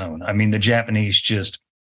murder zone. I mean, the Japanese just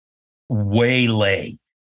waylay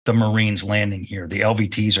the Marines landing here. The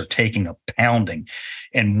LVTs are taking a pounding.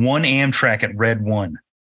 And one Amtrak at Red One,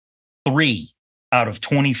 3 out of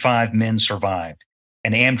 25 men survived.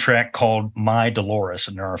 An Amtrak called My Dolores,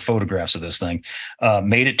 and there are photographs of this thing,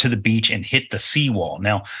 made it to the beach and hit the seawall.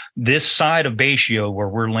 Now, this side of Betio where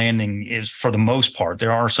we're landing is, for the most part,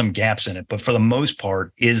 there are some gaps in it, but for the most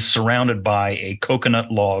part is surrounded by a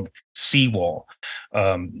coconut log seawall.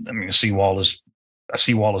 I mean, a seawall is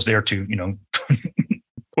there to,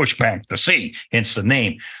 push back the sea, hence the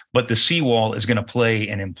name. But the seawall is going to play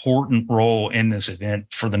an important role in this event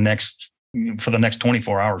for the next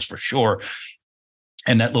 24 hours for sure.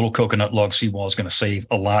 And that little coconut log seawall is going to save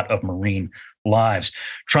a lot of Marine lives.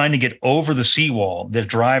 Trying to get over the seawall, the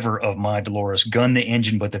driver of My Dolores gunned the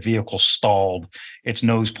engine, but the vehicle stalled, its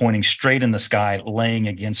nose pointing straight in the sky, laying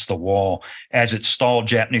against the wall. As it stalled,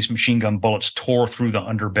 Japanese machine gun bullets tore through the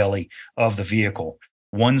underbelly of the vehicle.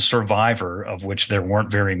 One survivor, of which there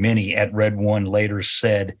weren't very many, at Red One later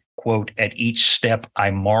said, quote, "At each step,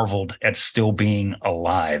 I marveled at still being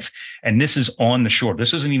alive." And this is on the shore.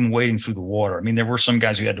 This isn't even wading through the water. I mean, there were some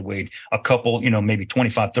guys who had to wade a couple, maybe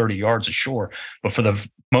 25, 30 yards ashore. But for the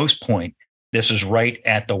most point, this is right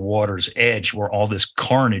at the water's edge where all this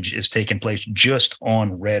carnage is taking place, just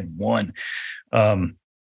on Red One.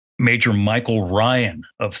 Major Michael Ryan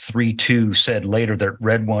of 3-2 said later that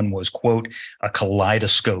Red One was, quote, "a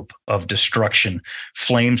kaleidoscope of destruction.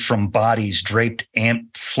 Flames from body draped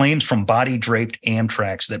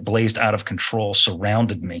Amtraks that blazed out of control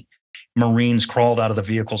surrounded me. Marines crawled out of the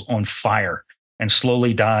vehicles on fire and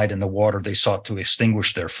slowly died in the water they sought to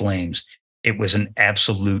extinguish their flames. It was an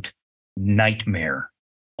absolute nightmare,"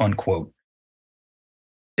 unquote.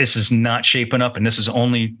 This is not shaping up, and this is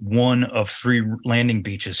only one of 3 landing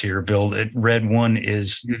beaches here, Bill. Red One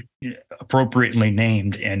is appropriately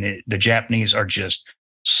named, and the Japanese are just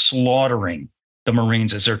slaughtering the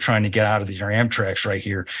Marines as they're trying to get out of these Amtraks right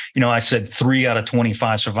here. I said 3 out of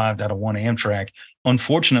 25 survived out of one Amtrak.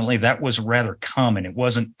 Unfortunately, that was rather common. It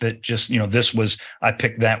wasn't that just, I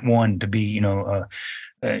picked that one to be,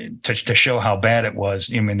 to show how bad it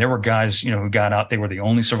was. I mean, there were guys, who got out. They were the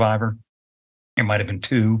only survivor. There might have been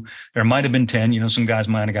 2. There might have been 10. Some guys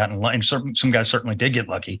might have gotten lucky. And some guys certainly did get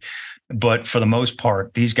lucky. But for the most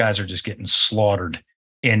part, these guys are just getting slaughtered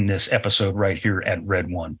in this episode right here at Red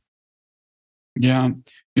One. Yeah.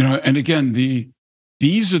 And again,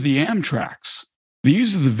 these are the Amtraks.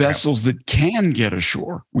 These are the vessels that can get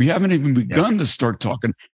ashore. We haven't even begun to start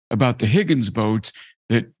talking about the Higgins boats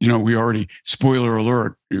that, we already, spoiler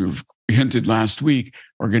alert, you've hinted last week,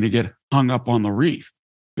 are going to get hung up on the reef.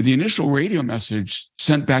 But the initial radio message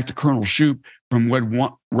sent back to Colonel Shoup from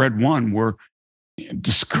Red One were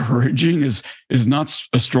discouraging is not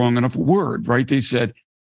a strong enough word, right? They said,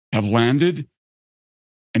 have landed.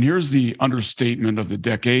 And here's the understatement of the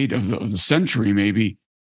decade, of the century, maybe,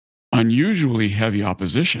 unusually heavy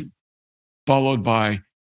opposition, followed by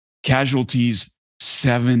casualties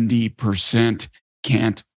 70%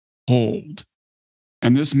 can't hold.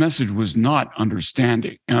 And this message was not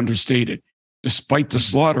understated. Despite the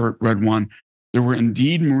slaughter at Red One, there were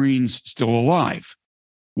indeed Marines still alive.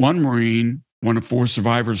 One Marine, one of 4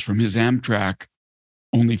 survivors from his Amtrak,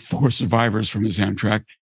 only 4 survivors from his Amtrak,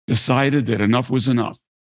 decided that enough was enough.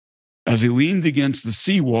 As he leaned against the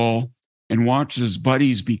seawall and watched his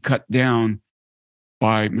buddies be cut down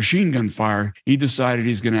by machine gun fire, he decided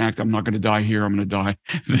he's going to act, I'm not going to die here, I'm going to die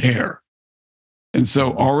there. And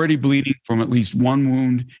so, already bleeding from at least one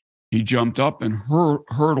wound, he jumped up and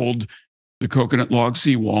hurdled the coconut log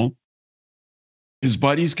seawall. His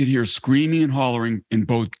buddies could hear screaming and hollering in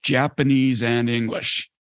both Japanese and English,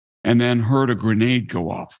 and then heard a grenade go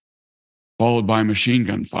off, followed by machine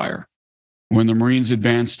gun fire. When the Marines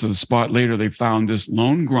advanced to the spot later, they found this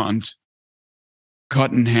lone grunt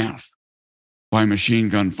cut in half by machine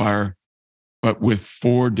gun fire, but with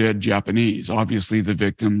 4 dead Japanese, obviously the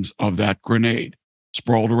victims of that grenade,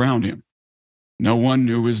 sprawled around him. No one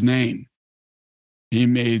knew his name. He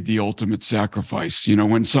made the ultimate sacrifice. You know,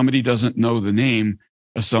 when somebody doesn't know the name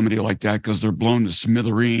of somebody like that because they're blown to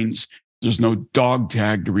smithereens, there's no dog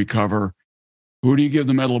tag to recover, who do you give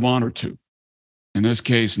the Medal of Honor to? In this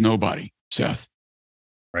case, nobody, Seth.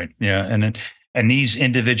 Right. Yeah. And these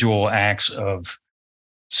individual acts of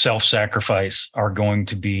self-sacrifice are going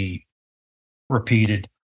to be repeated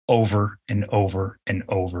over and over and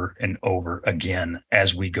over and over again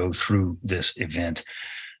as we go through this event.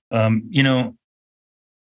 You know,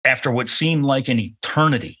 after what seemed like an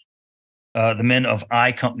eternity, the men of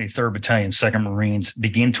I Company, 3rd Battalion, 2nd Marines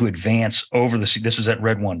begin to advance over the sea. This is at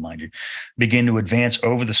Red 1, mind you. Begin to advance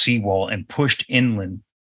over the seawall and pushed inland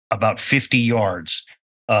about 50 yards.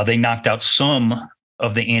 They knocked out some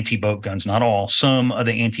of the anti-boat guns, not all, some of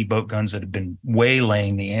the anti-boat guns that had been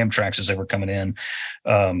waylaying the Amtraks as they were coming in.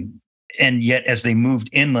 And yet, as they moved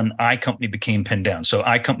inland, I Company became pinned down. So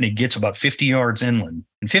I Company gets about 50 yards inland,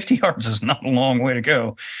 and 50 yards is not a long way to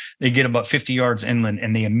go. They get about 50 yards inland,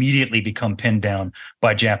 and they immediately become pinned down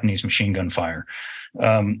by Japanese machine gun fire.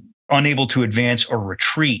 Unable to advance or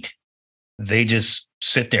retreat, they just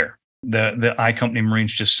sit there. The I Company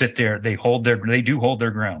Marines just sit there. They do hold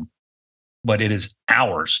their ground, but it is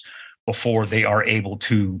hours before they are able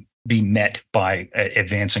to be met by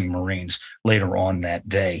advancing Marines later on that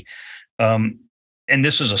day. And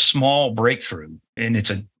this is a small breakthrough, and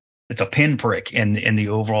it's a pinprick in the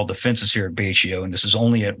overall defenses here at Betio, and this is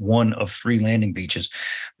only at one of 3 landing beaches.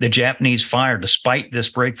 The Japanese fire, despite this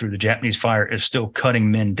breakthrough, the Japanese fire is still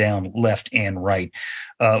cutting men down left and right.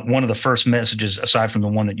 One of the first messages, aside from the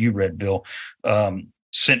one that you read, Bill,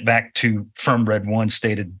 sent back to Firm Red 1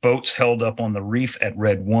 stated, boats held up on the reef at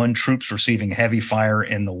Red 1, troops receiving heavy fire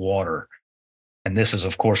in the water. And this is,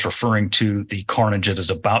 of course, referring to the carnage that is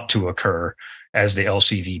about to occur as the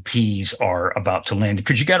LCVPs are about to land.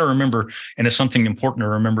 Because you got to remember, and it's something important to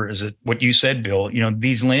remember, is that what you said, Bill, you know,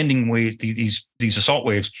 these landing waves, these assault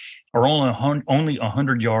waves are only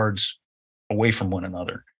 100 yards away from one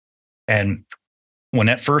another. And when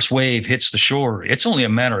that first wave hits the shore, it's only a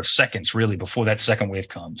matter of seconds, really, before that second wave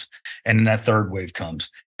comes. And then that third wave comes.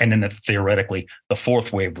 And then theoretically, the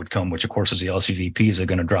fourth wave would come, which, of course, is the LCVPs are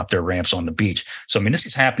going to drop their ramps on the beach. So, I mean, this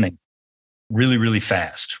is happening really, really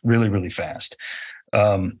fast, really, really fast.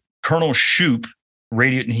 Colonel Shoup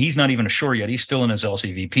radioed, and he's not even ashore yet. He's still in his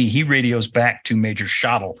LCVP. He radios back to Major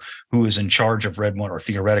Schottel, who is in charge of Red 1, or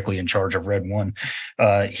theoretically in charge of Red 1.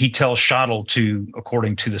 He tells Schottel to,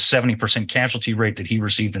 according to the 70% casualty rate that he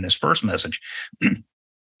received in his first message,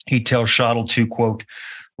 he tells Schottel to, quote,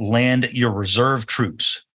 land your reserve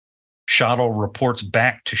troops. Schottel reports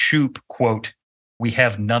back to Shoup, quote, we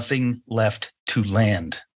have nothing left to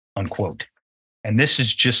land, unquote. And this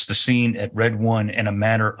is just the scene at Red 1 in a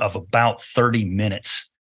matter of about 30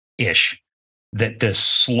 minutes-ish that this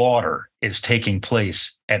slaughter is taking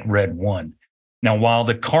place at Red 1. Now, while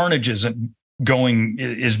the carnage is being,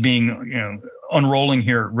 you know, unrolling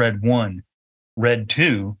here at Red 1, Red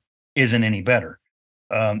 2 isn't any better.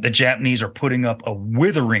 The Japanese are putting up a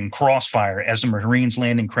withering crossfire as the Marines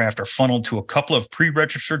landing craft are funneled to a couple of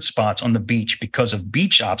pre-registered spots on the beach because of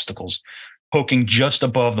beach obstacles poking just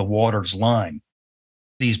above the water's line.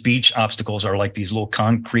 These beach obstacles are like these little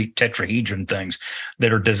concrete tetrahedron things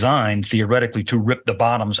that are designed theoretically to rip the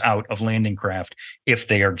bottoms out of landing craft if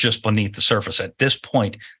they are just beneath the surface. At this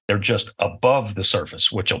point, they're just above the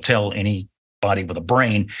surface, which will tell anybody with a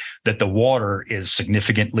brain that the water is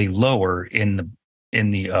significantly lower in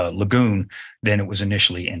the lagoon than it was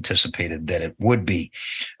initially anticipated that it would be.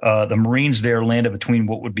 The Marines there landed between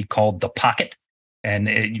what would be called the pocket, and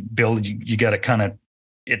Bill, you got to kind of,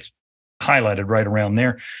 it's highlighted right around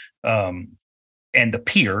there, and the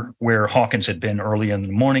pier where Hawkins had been early in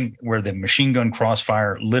the morning, where the machine gun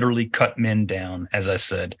crossfire literally cut men down, as I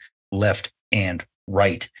said, left and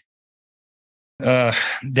right.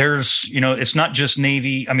 There's, you know, it's not just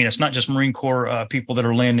Navy. I mean, it's not just Marine Corps people that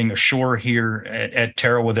are landing ashore here at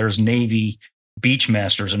Tarawa. There's Navy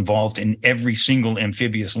beachmasters involved in every single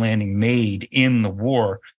amphibious landing made in the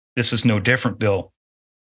war. this is no different, Bill.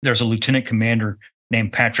 There's a lieutenant commander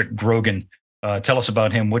named Patrick Grogan. Tell us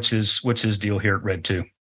about him. What's his deal here at Red 2?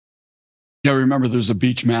 Yeah, remember there's a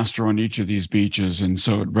beach master on each of these beaches. And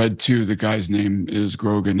so at Red 2, the guy's name is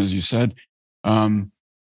Grogan, as you said.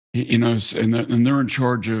 You know, and they're in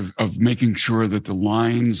charge of making sure that the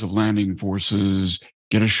lines of landing forces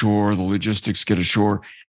get ashore, the logistics get ashore,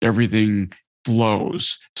 everything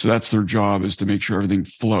flows. So that's their job, is to make sure everything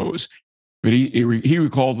flows. But he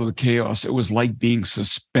recalled the chaos. It was like being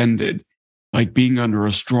suspended, like being under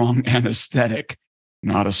a strong anesthetic,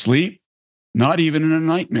 not asleep, not even in a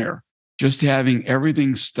nightmare, just having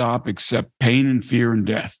everything stop except pain and fear and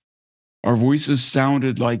death. Our voices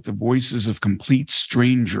sounded like the voices of complete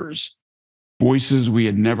strangers, voices we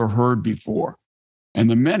had never heard before. And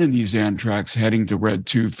the men in these Amtraks heading to Red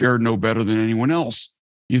 2 fared no better than anyone else.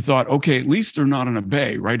 You thought, okay, at least they're not in a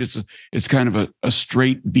bay, right? It's kind of a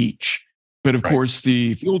straight beach. But of course,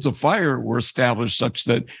 the fields of fire were established such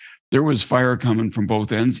that there was fire coming from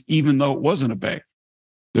both ends, even though it wasn't a bay.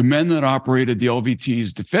 The men that operated the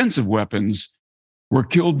LVT's defensive weapons were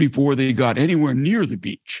killed before they got anywhere near the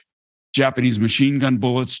beach. Japanese machine gun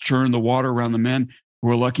bullets churned the water around the men who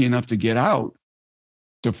were lucky enough to get out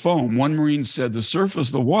to foam. One Marine said the surface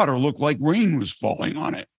of the water looked like rain was falling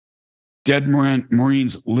on it. Dead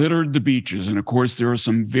Marines littered the beaches. And of course, there are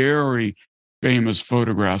some very famous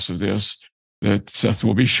photographs of this that Seth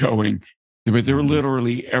will be showing, but they're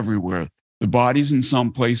literally everywhere. The bodies in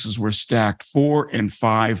some places were stacked 4 and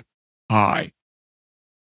 5 high.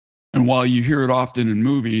 And while you hear it often in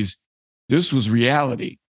movies, this was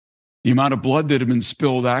reality. The amount of blood that had been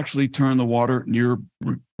spilled actually turned the water near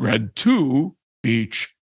Red 2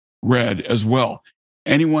 beach red as well.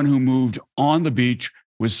 Anyone who moved on the beach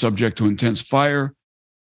was subject to intense fire.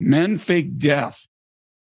 Men faked death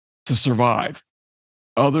to survive.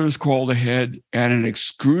 Others crawled ahead at an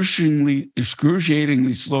excruciatingly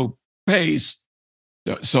slow pace.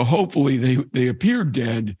 So hopefully they appeared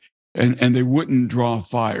dead and they wouldn't draw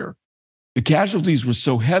fire. The casualties were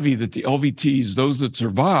so heavy that the LVTs, those that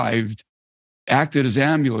survived, acted as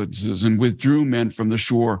ambulances and withdrew men from the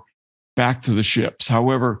shore back to the ships.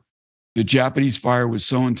 However, the Japanese fire was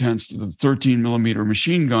so intense that the 13 millimeter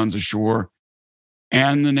machine guns ashore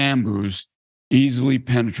and the Nambus easily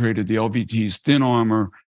penetrated the LVT's thin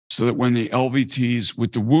armor, so that when the LVTs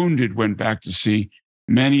with the wounded went back to sea,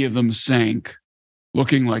 many of them sank,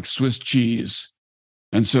 looking like Swiss cheese.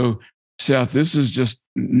 And so, Seth, this is just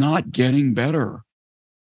not getting better.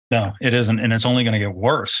 No, it isn't, and it's only going to get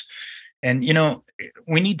worse. And you know,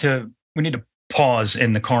 we need to pause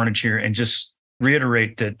in the carnage here and just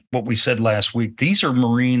reiterate that what we said last week. These are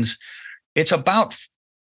Marines. It's about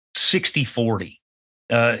 60-40.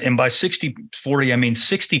 And by 60-40, I mean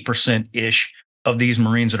 60%-ish of these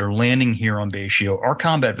Marines that are landing here on Betio are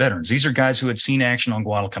combat veterans. These are guys who had seen action on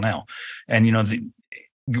Guadalcanal. And, you know,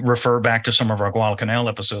 refer back to some of our Guadalcanal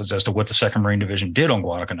episodes as to what the 2nd Marine Division did on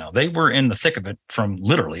Guadalcanal. They were in the thick of it from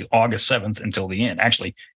literally August 7th until the end,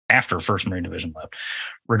 actually after 1st Marine Division left.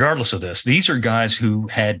 Regardless of this, these are guys who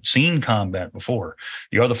had seen combat before.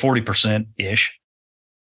 The other 40%-ish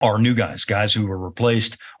are new guys who were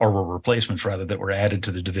replaced or were replacements rather that were added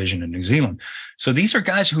to the division in New Zealand. So these are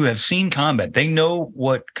guys who have seen combat. They know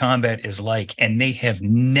what combat is like, and they have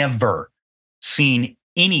never seen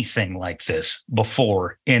anything like this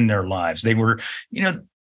before in their lives. They were, you know,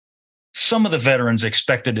 some of the veterans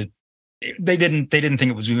expected it. They didn't think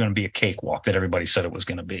it was going to be a cakewalk that everybody said it was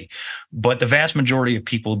going to be, but the vast majority of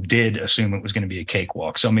people did assume it was going to be a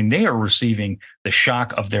cakewalk. So I mean, they are receiving the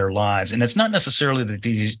shock of their lives, and it's not necessarily that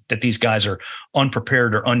these guys are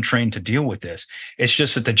unprepared or untrained to deal with this. It's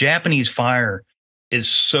just that the Japanese fire is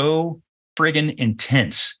so friggin'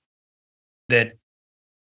 intense that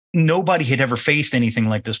nobody had ever faced anything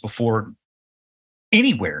like this before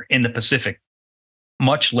anywhere in the Pacific,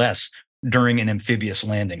 much less during an amphibious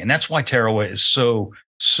landing. And that's why Tarawa is so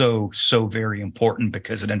very important,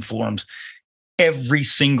 because it informs every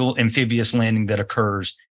single amphibious landing that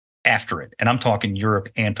occurs after it. And I'm talking Europe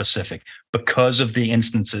and Pacific, because of the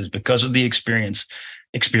instances, because of the experiences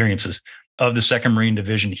of the 2nd Marine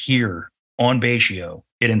Division here on Betio.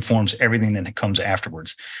 It informs everything that comes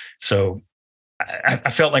afterwards. So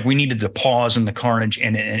I felt like we needed to pause in the carnage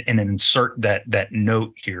and insert that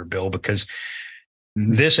note here, Bill, because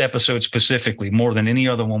this episode specifically, more than any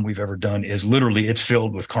other one we've ever done, is literally, it's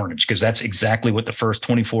filled with carnage, because that's exactly what the first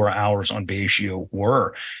 24 hours on Betio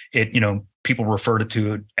were. It, you know, people referred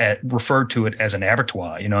to it as an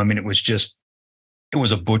abattoir. You know, I mean, it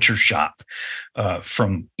was a butcher shop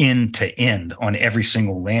from end to end on every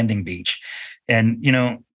single landing beach. And, you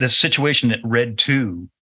know, the situation at Red 2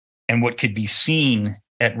 and what could be seen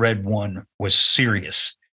at Red 1 was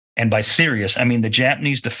serious. And by serious, I mean the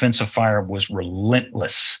Japanese defensive fire was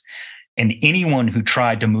relentless. And anyone who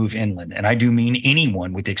tried to move inland, and I do mean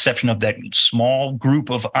anyone, with the exception of that small group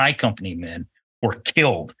of I Company men, were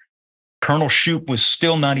killed. Colonel Shoup was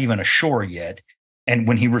still not even ashore yet. And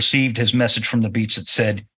when he received his message from the beach that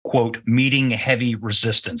said, quote, meeting heavy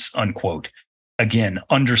resistance, unquote. Again,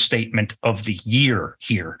 understatement of the year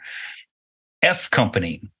here. F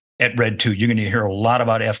Company at Red 2. You're going to hear a lot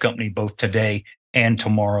about F Company both today and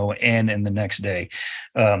tomorrow and in the next day.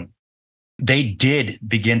 They did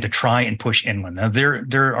begin to try and push inland. Now,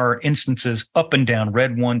 there are instances up and down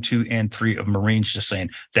Red 1, 2, and 3 of Marines just saying,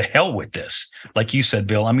 the hell with this. Like you said,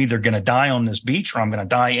 Bill, I'm either going to die on this beach or I'm going to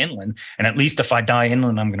die inland. And at least if I die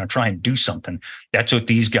inland, I'm going to try and do something. That's what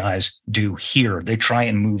these guys do here. They try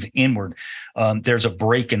and move inward. There's a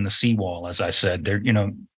break in the seawall, as I said.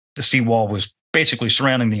 The seawall was basically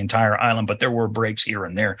surrounding the entire island, but there were breaks here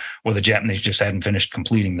and there where the Japanese just hadn't finished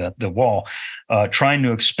completing the wall. Trying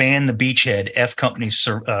to expand the beachhead, F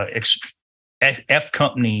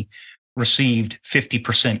Company received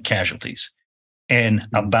 50% casualties in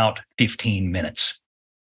about 15 minutes.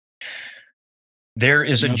 There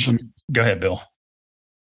is go ahead, Bill.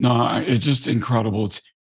 No, it's just incredible.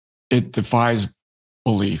 It defies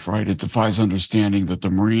belief, right? It defies understanding that the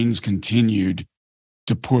Marines continued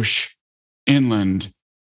to push inland,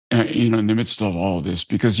 in the midst of all of this,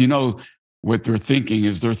 because what they're thinking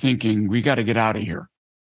is we got to get out of here.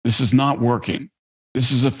 This is not working.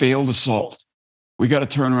 This is a failed assault. We got to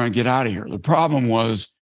turn around and get out of here. The problem was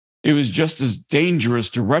it was just as dangerous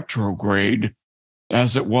to retrograde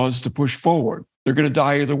as it was to push forward. They're going to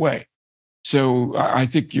die either way. So I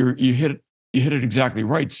think you hit it exactly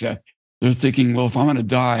right, Seth. They're thinking, well, if I'm going to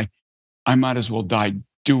die, I might as well die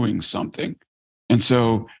doing something. And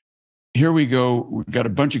so here we go. We've got a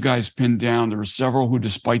bunch of guys pinned down. There were several who,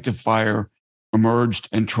 despite the fire, emerged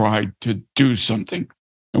and tried to do something.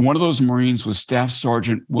 And one of those Marines was Staff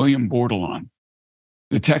Sergeant William Bordelon.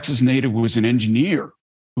 The Texas native was an engineer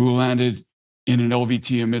who landed in an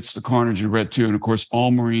LVT amidst the carnage of Red 2. And of course,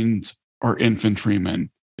 all Marines are infantrymen.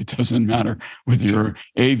 It doesn't matter whether you're an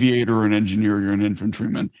aviator or an engineer, you're an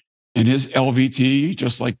infantryman. And his LVT,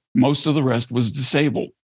 just like most of the rest, was disabled.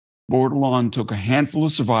 Bordelon took a handful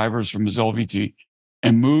of survivors from his LVT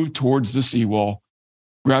and moved towards the seawall,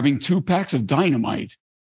 grabbing 2 packs of dynamite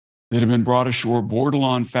that had been brought ashore.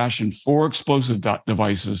 Bordelon fashioned 4 explosive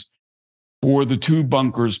devices for the 2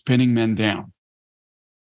 bunkers, pinning men down.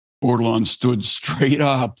 Bordelon stood straight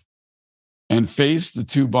up and faced the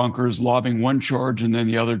 2 bunkers, lobbing one charge and then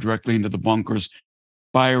the other directly into the bunkers,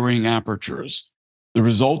 firing apertures. The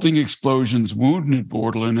resulting explosions wounded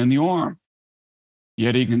Bordelon in the arm.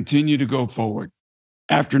 Yet he continued to go forward.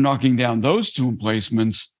 After knocking down those 2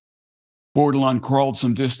 emplacements, Bordelon crawled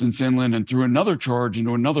some distance inland and threw another charge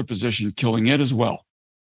into another position, killing it as well.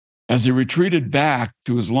 As he retreated back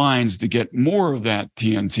to his lines to get more of that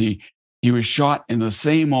TNT, he was shot in the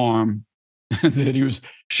same arm that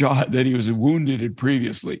he was wounded in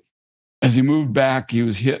previously. As he moved back, he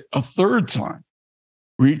was hit a 3rd time.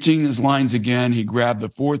 Reaching his lines again, he grabbed the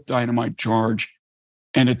 4th dynamite charge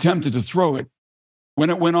and attempted to throw it when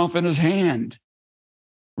it went off in his hand.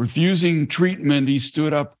 Refusing treatment, he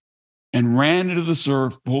stood up and ran into the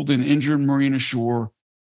surf, pulled an injured Marine ashore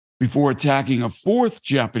before attacking a 4th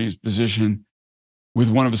Japanese position with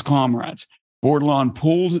one of his comrades. Bordelon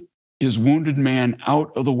pulled his wounded man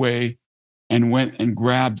out of the way and went and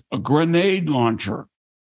grabbed a grenade launcher.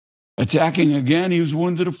 Attacking again, he was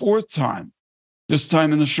wounded a 4th time, this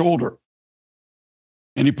time in the shoulder.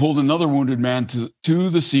 And he pulled another wounded man to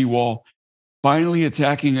the seawall, finally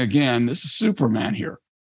attacking again. This is Superman here.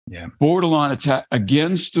 Yeah. Bordelon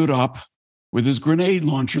again stood up with his grenade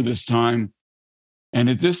launcher this time, and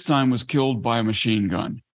at this time was killed by a machine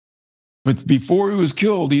gun. But before he was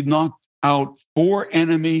killed, he'd knocked out 4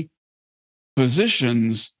 enemy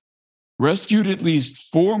positions, rescued at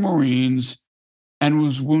least 4 Marines, and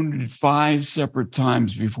was wounded 5 separate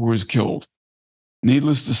times before he was killed.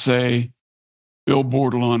 Needless to say, Bill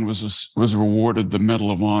Bordelon was awarded the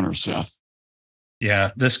Medal of Honor, Seth.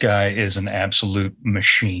 Yeah, this guy is an absolute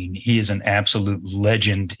machine. He is an absolute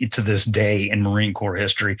legend to this day in Marine Corps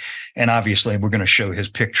history. And obviously, we're going to show his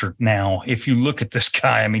picture now. If you look at this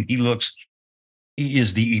guy, I mean, he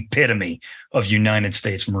is the epitome of United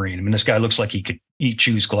States Marine. I mean, this guy looks like he could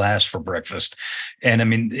chews glass for breakfast. And I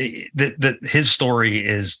mean, his story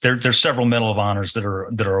is there's several Medal of Honors that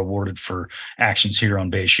are awarded for actions here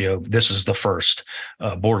on Betio. This is the first.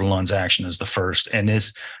 Bordelon's action is the first. And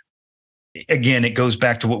again, it goes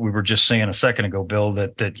back to what we were just saying a second ago, Bill,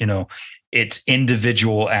 that it's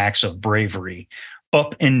individual acts of bravery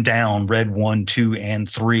up and down Red 1, 2, and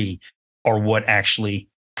 3 are what actually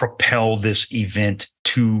propel this event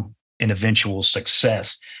to an eventual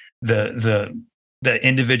success. The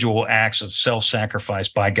individual acts of self-sacrifice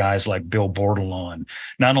by guys like Bill Bordelon,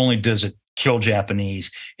 not only does it kill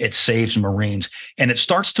Japanese, it saves Marines, and it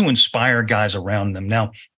starts to inspire guys around them.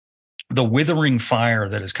 Now, the withering fire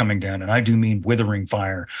that is coming down, and I do mean withering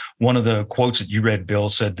fire. One of the quotes that you read, Bill,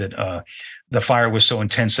 said that the fire was so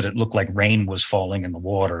intense that it looked like rain was falling in the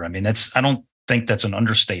water. I mean, I don't think that's an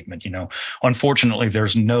understatement. Unfortunately,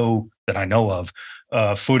 there's no, that I know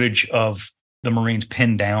of, footage of the Marines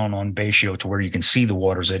pinned down on Betio to where you can see the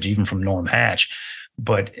water's edge, even from Norm Hatch.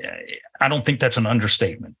 But I don't think that's an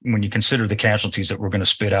understatement. When you consider the casualties that we're going to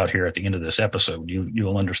spit out here at the end of this episode,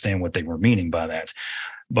 you'll understand what they were meaning by that.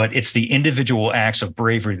 But it's the individual acts of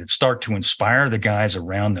bravery that start to inspire the guys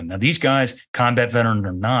around them. Now, these guys, combat veteran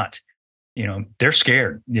or not, they're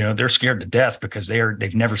scared. They're scared to death because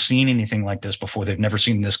they've never seen anything like this before. They've never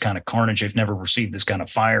seen this kind of carnage. They've never received this kind of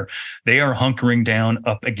fire. They are hunkering down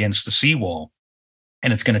up against the seawall.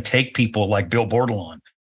 And it's going to take people like Bill Bordelon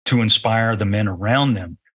to inspire the men around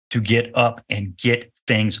them to get up and get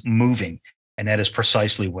things moving. And that is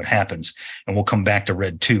precisely what happens. And we'll come back to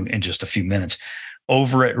Red 2 in just a few minutes.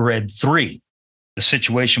 Over at Red 3, the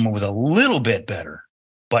situation was a little bit better,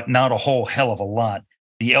 but not a whole hell of a lot.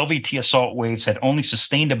 The LVT assault waves had only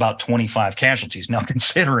sustained about 25 casualties. Now,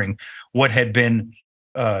 considering what had been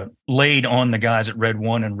laid on the guys at Red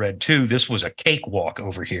 1 and Red 2, this was a cakewalk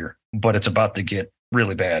over here, but it's about to get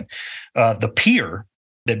really bad. The pier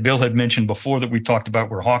that Bill had mentioned before that we talked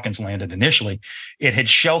about where Hawkins landed initially, it had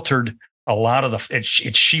sheltered a lot of it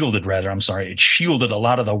shielded a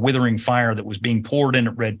lot of the withering fire that was being poured in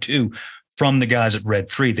at Red 2 from the guys at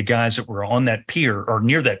Red 3. The guys that were on that pier or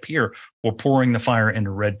near that pier were pouring the fire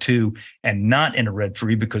into Red 2 and not into Red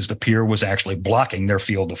 3 because the pier was actually blocking their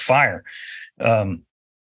field of fire. The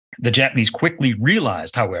Japanese quickly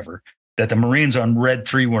realized, however, that the Marines on Red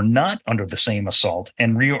 3 were not under the same assault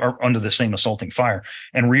and under the same assaulting fire,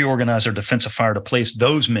 and reorganized their defensive fire to place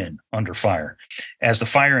those men under fire. As the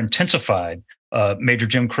fire intensified, Major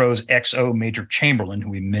Jim Crow's XO, Major Chamberlain, who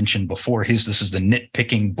we mentioned before, this is the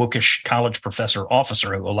nitpicking, bookish college professor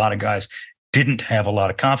officer who a lot of guys didn't have a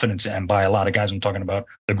lot of confidence in. And by a lot of guys, I'm talking about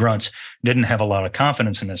the grunts, didn't have a lot of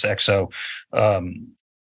confidence in this XO.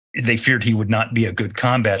 They feared he would not be a good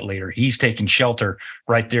combat leader. He's taking shelter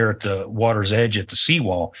right there at the water's edge at the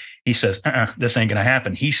seawall. He says, this ain't going to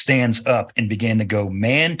happen. He stands up and began to go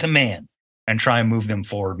man to man and try and move them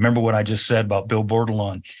forward. Remember what I just said about Bill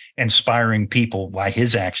Bordelon inspiring people by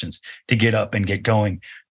his actions to get up and get going.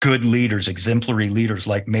 Good leaders, exemplary leaders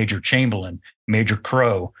like Major Chamberlain, Major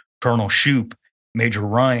Crow, Colonel Shoup, Major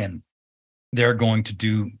Ryan, they're going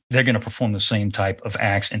to perform the same type of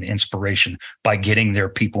acts and inspiration by getting their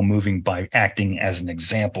people moving, by acting as an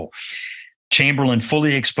example. Chamberlain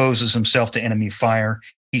fully exposes himself to enemy fire.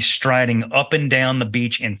 He's striding up and down the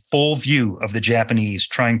beach in full view of the Japanese,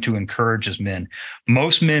 trying to encourage his men.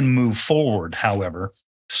 Most men moved forward, however.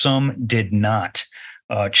 Some did not.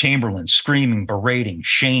 Chamberlain, screaming, berating,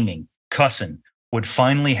 shaming, cussing, would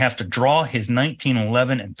finally have to draw his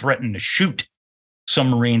 1911 and threaten to shoot some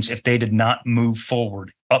Marines if they did not move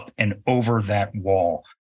forward up and over that wall.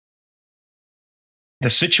 The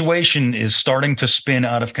situation is starting to spin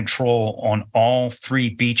out of control on all three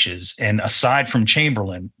beaches. And aside from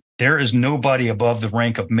Chamberlain, there is nobody above the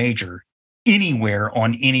rank of major anywhere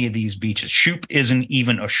on any of these beaches. Shoup isn't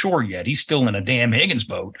even ashore yet. He's still in a damn Higgins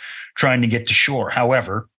boat trying to get to shore.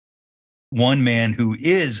 However, one man who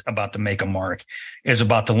is about to make a mark is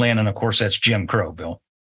about to land. And of course, that's Jim Crow, Bill.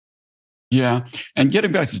 Yeah. And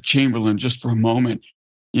getting back to Chamberlain just for a moment,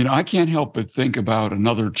 I can't help but think about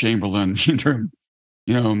another Chamberlain,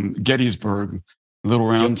 Gettysburg, Little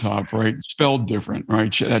Round Top, right? Spelled different,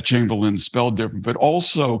 right? That Chamberlain spelled different, but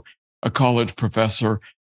also a college professor,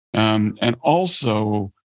 and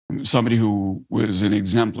also somebody who was an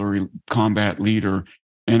exemplary combat leader.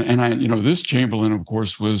 And I, this Chamberlain, of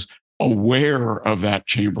course, was aware of that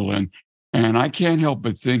Chamberlain. And I can't help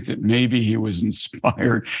but think that maybe he was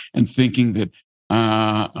inspired and thinking that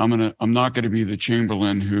I'm not going to be the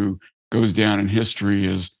Chamberlain who goes down in history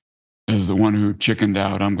as the one who chickened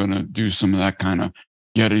out. I'm going to do some of that kind of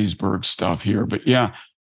Gettysburg stuff here. But yeah,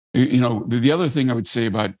 the other thing I would say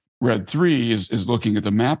about Red 3 is looking at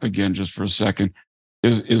the map again just for a second,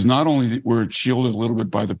 is not only where it's shielded a little bit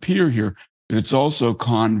by the pier here, but it's also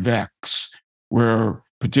convex, where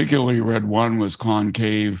particularly Red 1 was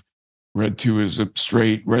concave, Red 2 is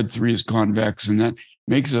straight, Red 3 is convex, and that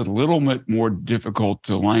makes it a little bit more difficult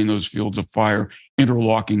to line those fields of fire,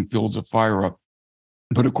 interlocking fields of fire up.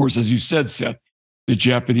 But of course, as you said, Seth, the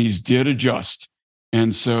Japanese did adjust.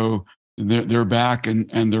 And so they're back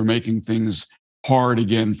and they're making things hard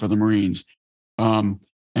again for the Marines. And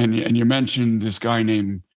you mentioned this guy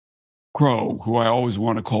named Crow, who I always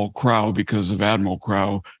want to call Crow because of Admiral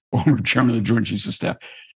Crow, former chairman of the Joint Chiefs of Staff.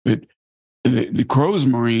 But the Crow's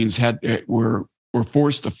Marines were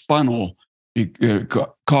forced to funnel,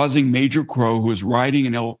 causing Major Crow, who was riding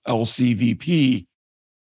an LCVP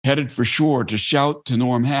headed for shore, to shout to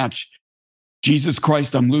Norm Hatch, "Jesus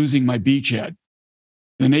Christ, I'm losing my beachhead."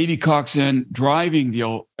 The Navy coxswain driving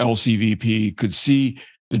the LCVP could see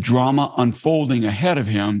the drama unfolding ahead of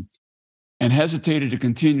him and hesitated to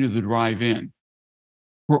continue the drive in.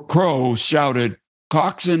 Crow shouted,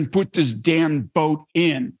 "Coxswain, put this damn boat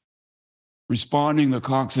in." Responding, the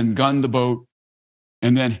coxswain gunned the boat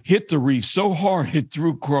and then hit the reef so hard it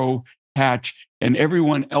threw Crow, Hatch, and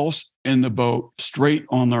everyone else in the boat straight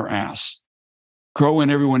on their ass. Crow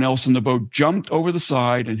and everyone else in the boat jumped over the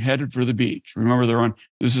side and headed for the beach. Remember, they're on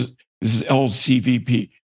this is LCVP.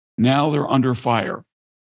 Now they're under fire.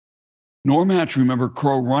 Norm Hatch remembered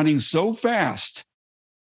Crow running so fast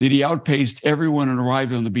that he outpaced everyone and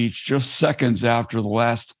arrived on the beach just seconds after the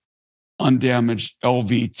last undamaged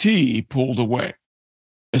LVT pulled away.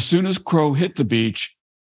 As soon as Crow hit the beach,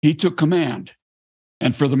 he took command.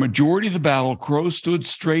 And for the majority of the battle, Crow stood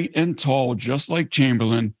straight and tall, just like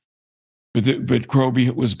Chamberlain, but Crow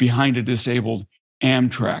was behind a disabled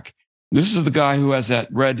Amtrak. This is the guy who has that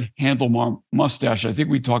red handlebar mustache. I think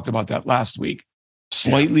we talked about that last week.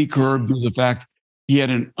 Slightly curved due to the fact he had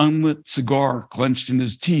an unlit cigar clenched in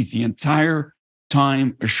his teeth the entire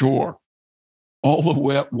time ashore, all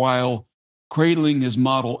the while cradling his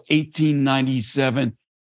model 1897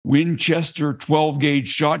 Winchester 12-gauge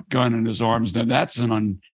shotgun in his arms. Now, that's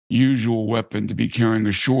an unusual weapon to be carrying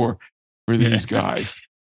ashore for these guys.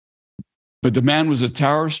 But the man was a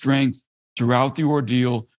tower of strength throughout the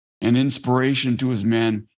ordeal, an inspiration to his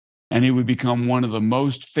men, and he would become one of the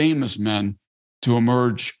most famous men to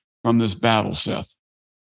emerge from this battle, Seth.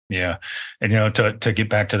 Yeah. And, to get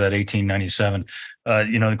back to that 1897,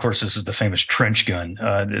 of course, this is the famous trench gun.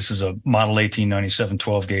 This is a model 1897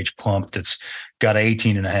 12-gauge pump that's got an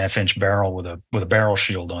 18.5-inch barrel with a barrel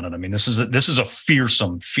shield on it. I mean, this is a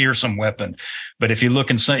fearsome weapon. But if you look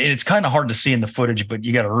inside, it's kind of hard to see in the footage, but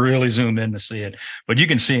you got to really zoom in to see it. But you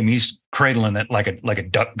can see him; he's cradling it like a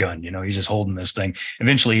duck gun. He's just holding this thing.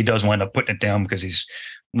 Eventually, he does wind up putting it down because he's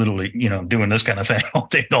literally, doing this kind of thing all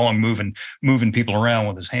day long, moving people around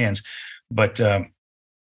with his hands. But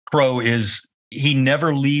Crow he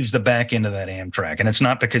never leaves the back end of that Amtrak. And it's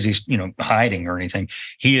not because he's, hiding or anything.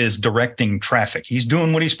 He is directing traffic. He's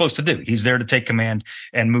doing what he's supposed to do. He's there to take command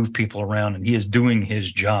and move people around, and he is doing his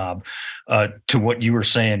job. To what you were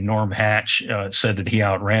saying, Norm Hatch said that he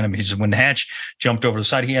outran him. He said when Hatch jumped over the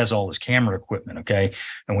side, he has all his camera equipment, okay?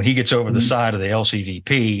 And when he gets over the side of the LCVP,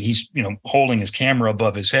 he's, holding his camera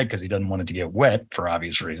above his head because he doesn't want it to get wet for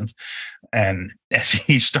obvious reasons. And as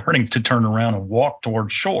he's starting to turn around and walk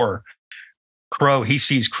towards shore, he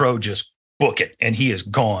sees Crow just book it, and he is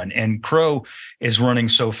gone. And Crow is running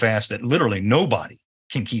so fast that literally nobody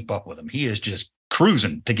can keep up with him. He is just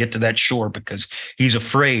cruising to get to that shore because he's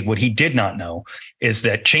afraid. What he did not know is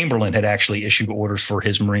that Chamberlain had actually issued orders for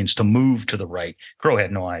his Marines to move to the right. Crow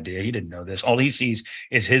had no idea. He didn't know this. All he sees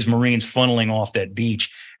is his Marines funneling off that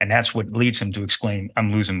beach. And that's what leads him to exclaim,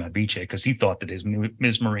 "I'm losing my beachhead," because he thought that his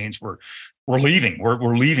Marines were leaving.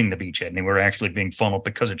 We're leaving the beachhead, and they were actually being funneled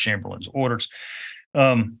because of Chamberlain's orders.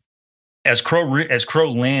 As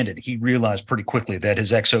Crow landed, he realized pretty quickly that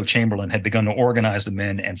his XO Chamberlain had begun to organize the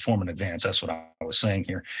men and form an advance. That's what I was saying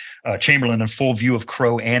here. Chamberlain, in full view of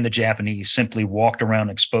Crow and the Japanese, simply walked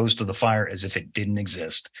around exposed to the fire as if it didn't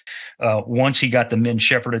exist. Once he got the men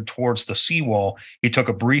shepherded towards the seawall, he took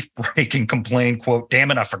a brief break and complained, quote,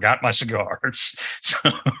 "Damn it, I forgot my cigars." So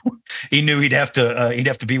he knew he'd have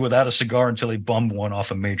to be without a cigar until he bummed one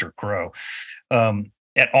off of Major Crow.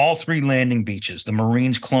 At all three landing beaches, the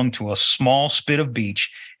Marines clung to a small spit of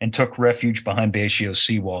beach and took refuge behind Betio's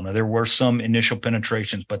seawall. Now, there were some initial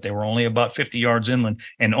penetrations, but they were only about 50 yards inland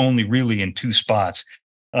and only really in two spots.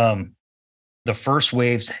 The first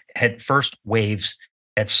waves had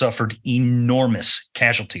suffered enormous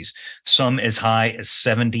casualties, some as high as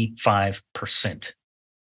 75%.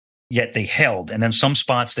 Yet they held, and in some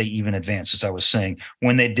spots they even advanced, as I was saying.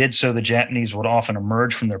 When they did so, the Japanese would often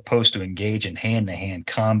emerge from their post to engage in hand-to-hand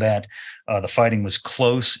combat. The fighting was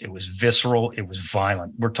close, it was visceral, it was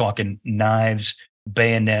violent. We're talking knives,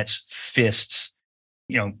 bayonets, fists,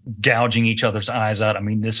 gouging each other's eyes out. I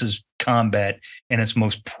mean, this is combat in its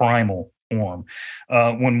most primal form.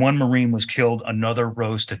 When one Marine was killed, another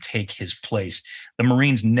rose to take his place. The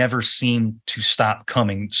Marines never seemed to stop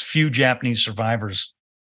coming. Few Japanese survivors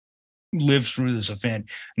lived through this event.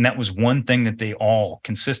 And that was one thing that they all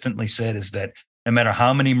consistently said, is that no matter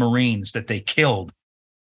how many Marines that they killed,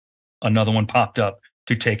 another one popped up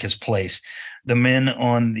to take his place. The men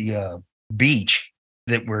on the beach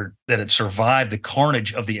that had survived the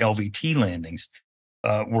carnage of the LVT landings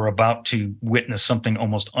were about to witness something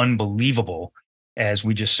almost unbelievable. As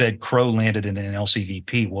we just said, Crow landed in an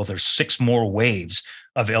LCVP. Well, there's 6 more waves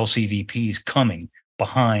of LCVPs coming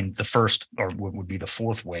behind the first, or what would be the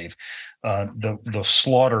 4th wave. The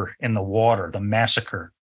slaughter in the water, the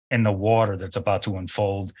massacre in the water that's about to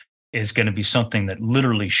unfold is going to be something that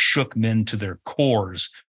literally shook men to their cores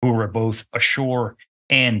who were both ashore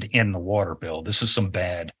and in the water, Bill. This is some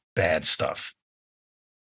bad, bad stuff.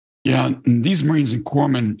 Yeah, and these Marines and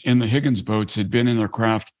corpsmen in the Higgins boats had been in their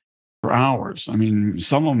craft for hours. I mean,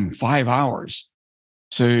 some of them 5 hours.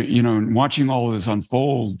 So, watching all of this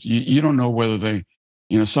unfold, you don't know whether they,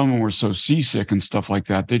 some of them were so seasick and stuff like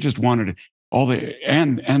that. They just wanted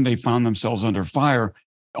and they found themselves under fire.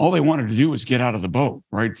 All they wanted to do was get out of the boat,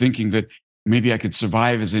 right? Thinking that maybe I could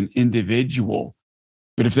survive as an individual.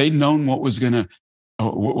 But if they'd known what was going to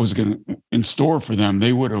in store for them,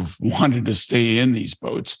 they would have wanted to stay in these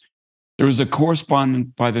boats. There was a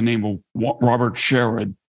correspondent by the name of Robert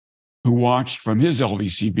Sherrod who watched from his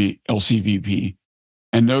LCVP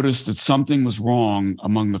and noticed that something was wrong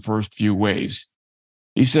among the first few waves.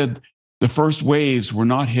 He said the first waves were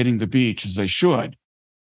not hitting the beach as they should.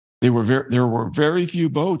 There were very few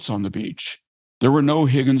boats on the beach. There were no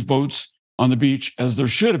Higgins boats on the beach as there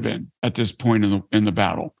should have been at this point in the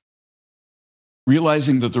battle.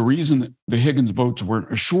 Realizing that the reason that the Higgins boats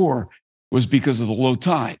weren't ashore was because of the low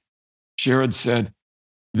tide, Sherrod said,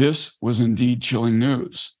 this was indeed chilling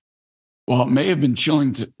news. While it may have been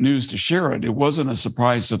chilling news to Sherrod, it wasn't a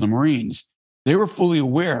surprise to the Marines. They were fully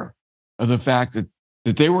aware of the fact that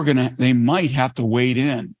they might have to wade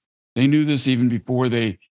in. They knew this even before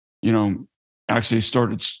they, actually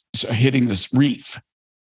started hitting this reef.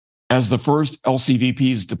 As the first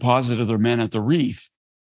LCVPs deposited their men at the reef,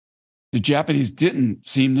 the Japanese didn't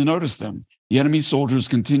seem to notice them. The enemy soldiers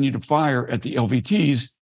continued to fire at the LVTs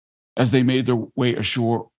as they made their way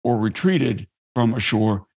ashore or retreated from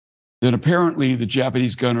ashore. Then apparently the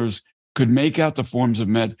Japanese gunners could make out the forms of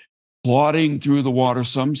men plodding through the water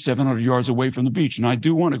some 700 yards away from the beach. And I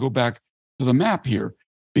do want to go back to the map here,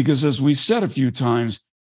 because as we said a few times,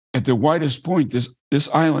 at the widest point, this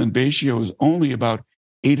island, Betio, is only about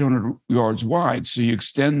 800 yards wide. So you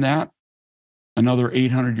extend that another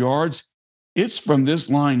 800 yards. It's from this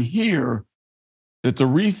line here that the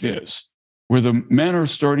reef is, where the men are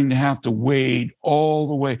starting to have to wade all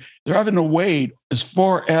the way. They're having to wade as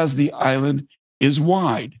far as the island is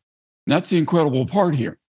wide. And that's the incredible part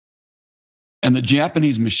here. And the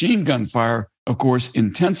Japanese machine gun fire, of course,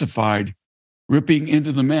 intensified, ripping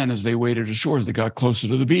into the men as they waded ashore as they got closer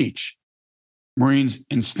to the beach. Marines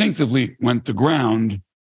instinctively went to ground,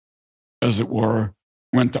 as it were,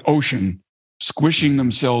 went to ocean, squishing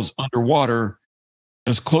themselves underwater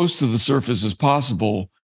as close to the surface as possible,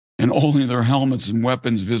 and only their helmets and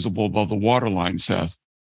weapons visible above the waterline, Seth.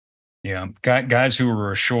 Yeah, guys who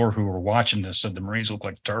were ashore who were watching this said the Marines looked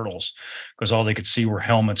like turtles because all they could see were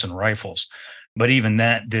helmets and rifles. But even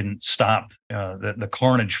that didn't stop the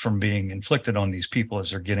carnage from being inflicted on these people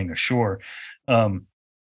as they're getting ashore.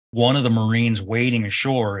 One of the Marines wading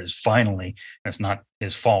ashore is finally, it's not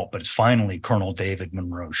his fault, but it's finally Colonel David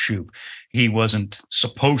Monroe Shoup. He wasn't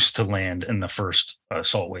supposed to land in the first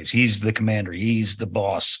assault waves. He's the commander. He's the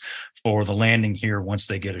boss for the landing here. Once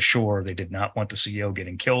they get ashore, they did not want the CO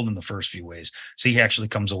getting killed in the first few waves. So he actually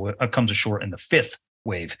comes ashore in the 5th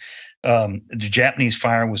wave. The Japanese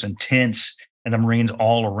fire was intense, and the Marines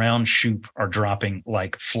all around Shoup are dropping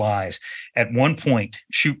like flies. At one point,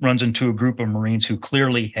 Shoup runs into a group of Marines who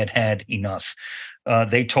clearly had had enough.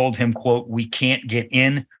 They told him, quote, "We can't get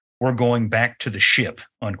in. We're going back to the ship,"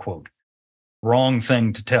 unquote. Wrong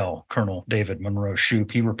thing to tell Colonel David Monroe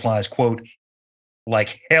Shoup. He replies, quote,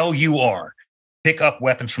 "Like hell you are. Pick up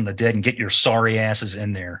weapons from the dead and get your sorry asses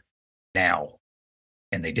in there now."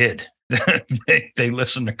 And they did. They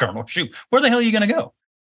listened to Colonel Shoup. Where the hell are you going to go?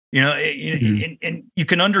 And you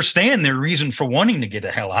can understand their reason for wanting to get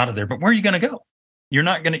the hell out of there, but where are you going to go? You're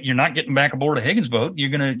not getting back aboard a Higgins boat. You're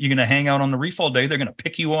going to hang out on the reef all day. They're going to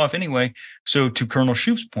pick you off anyway. So to Colonel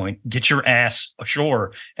Shoup's point, get your ass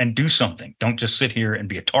ashore and do something. Don't just sit here and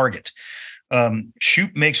be a target.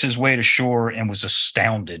 Shoup makes his way to shore and was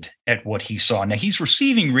astounded at what he saw. Now he's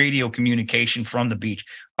receiving radio communication from the beach,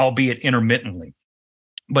 albeit intermittently.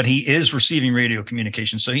 but he is receiving radio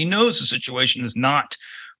communication. So he knows the situation is not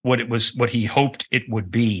what he hoped it would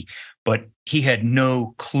be, but he had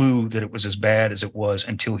no clue that it was as bad as it was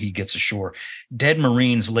until he gets ashore. Dead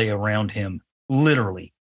Marines lay around him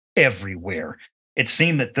literally everywhere. It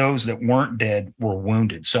seemed that those that weren't dead were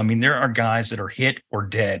wounded. So, I mean, there are guys that are hit or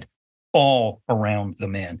dead all around the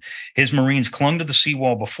man. His Marines clung to the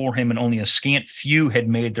seawall before him, and only a scant few had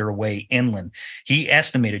made their way inland.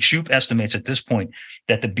 Shoup estimates at this point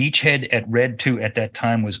that the beachhead at Red 2 at that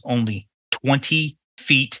time was only 20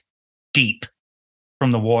 feet deep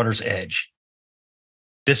from the water's edge.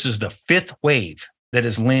 This is the fifth wave that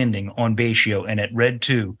is landing on Betio, and at Red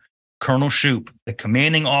 2, Colonel Shoup, the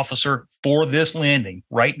commanding officer for this landing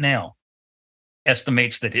right now,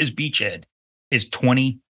 estimates that his beachhead is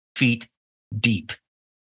 20 feet deep.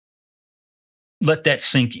 Let that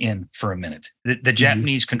sink in for a minute. The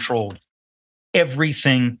Japanese controlled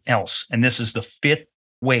everything else, and this is the fifth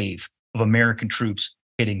wave of American troops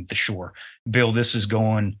hitting the shore. Bill, this is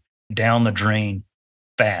going down the drain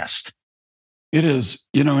fast. It is,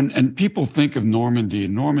 and people think of Normandy.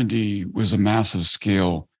 Normandy was a massive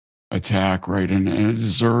scale attack, right? And it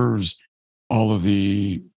deserves all of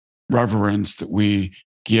the reverence that we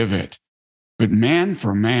give it. But man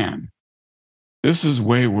for man, this is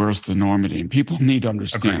way worse than Normandy, and people need to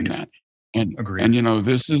understand that. And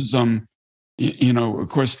this is of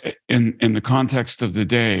course, in the context of the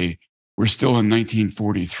day, we're still in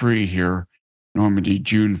 1943 here, Normandy,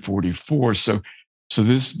 June 44. So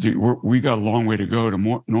we got a long way to go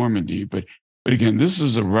to Normandy, but again, this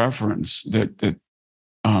is a reference that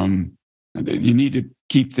you need to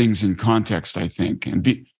keep things in context, I think.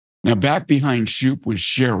 Now back behind Shoup was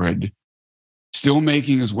Sherrod, still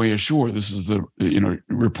making his way ashore. This is the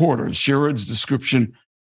reporter. Sherrod's description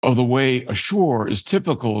of the way ashore is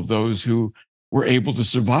typical of those who were able to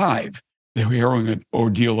survive the harrowing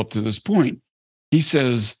ordeal up to this point. He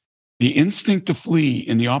says, "The instinct to flee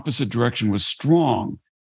in the opposite direction was strong.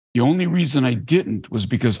 The only reason I didn't was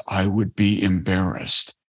because I would be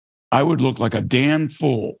embarrassed. I would look like a damn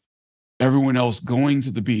fool. Everyone else going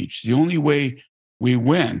to the beach. The only way we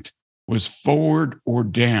went was forward or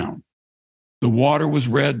down. The water was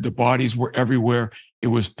red. The bodies were everywhere. It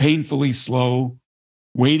was painfully slow,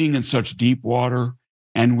 wading in such deep water.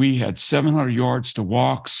 And we had 700 yards to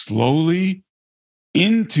walk slowly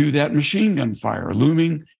into that machine gun fire,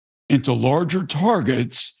 looming into larger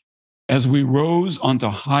targets as we rose onto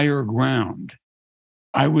higher ground.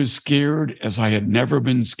 I was scared as I had never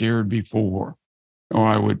been scared before," or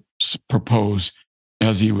I would propose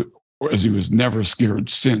as he was never scared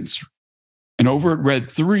since. And over at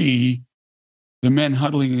Red 3, the men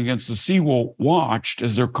huddling against the seawall watched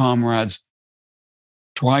as their comrades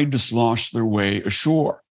tried to slosh their way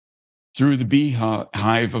ashore through the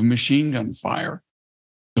beehive of machine gun fire.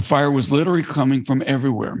 The fire was literally coming from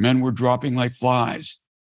everywhere. Men were dropping like flies,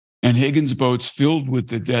 and Higgins' boats filled with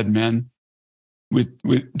the dead men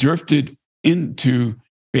drifted into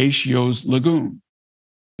Betio's lagoon.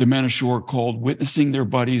 The men ashore called, witnessing their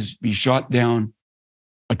buddies be shot down,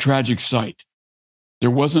 a tragic sight.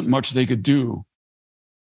 There wasn't much they could do.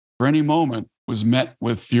 For any moment was met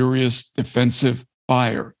with furious defensive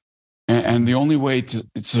fire. And the only way to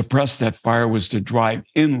suppress that fire was to drive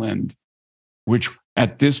inland, which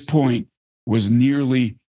at this point was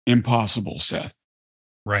nearly impossible, Seth.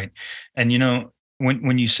 Right. And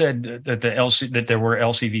when you said that that there were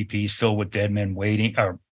LCVPs filled with dead men waiting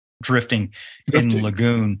or drifting in the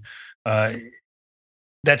lagoon,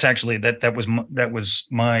 that's actually that was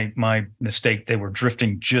my mistake. They were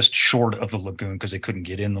drifting just short of the lagoon because they couldn't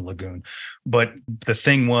get in the lagoon. But the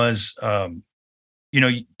thing was,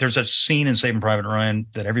 there's a scene in Saving Private Ryan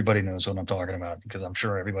that everybody knows what I'm talking about because I'm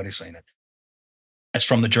sure everybody's seen it. It's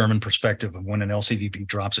from the German perspective of when an LCVP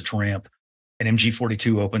drops its ramp, an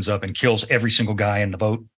MG-42 opens up and kills every single guy in the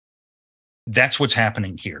boat. That's what's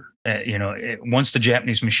happening here. Once the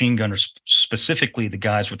Japanese machine gunners, specifically the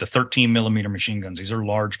guys with the 13 millimeter machine guns, these are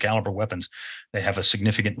large caliber weapons. They have a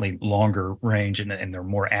significantly longer range and they're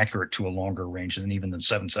more accurate to a longer range than even the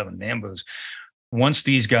 7.7 Nambos. Once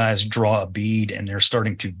these guys draw a bead and they're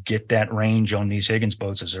starting to get that range on these Higgins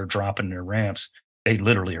boats as they're dropping their ramps, they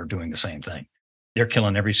literally are doing the same thing. They're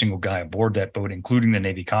killing every single guy aboard that boat, including the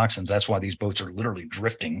Navy coxswains. That's why these boats are literally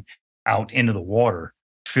drifting out into the water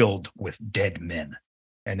filled with dead men.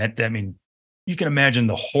 And you can imagine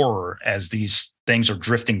the horror as these things are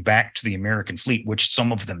drifting back to the American fleet, which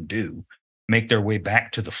some of them do, make their way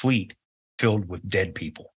back to the fleet filled with dead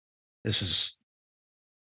people. This is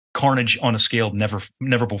carnage on a scale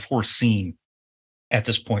never before seen at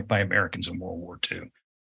this point by Americans in World War II.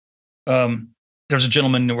 there's a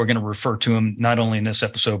gentleman that we're going to refer to him not only in this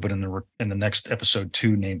episode but in the next episode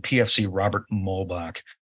too, named PFC Robert Mulbach.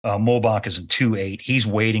 Mulbach is in 2-8. He's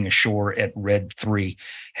wading ashore at Red 3,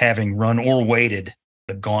 having run or waded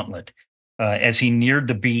the gauntlet. As he neared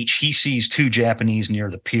the beach, he sees 2 Japanese near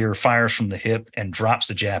the pier, fires from the hip, and drops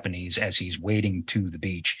the Japanese as he's wading to the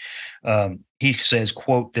beach. He says,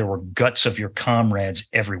 quote, "There were guts of your comrades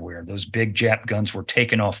everywhere. Those big Jap guns were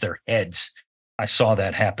taken off their heads. I saw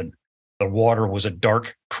that happen. The water was a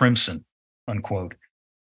dark crimson," unquote.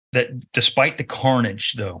 That despite the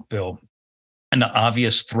carnage, though, Bill, and the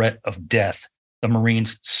obvious threat of death, the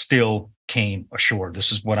Marines still came ashore.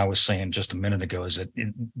 This is what I was saying just a minute ago, is that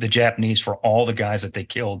the Japanese, for all the guys that they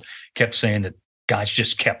killed, kept saying that guys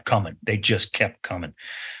just kept coming. They just kept coming.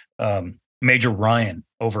 Major Ryan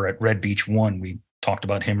over at Red Beach 1, we talked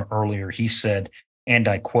about him earlier. He said, and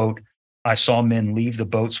I quote, "I saw men leave the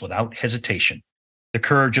boats without hesitation. The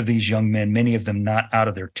courage of these young men, many of them not out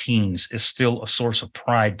of their teens, is still a source of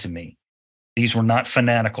pride to me. These were not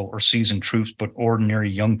fanatical or seasoned troops, but ordinary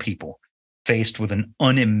young people faced with an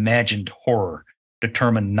unimagined horror,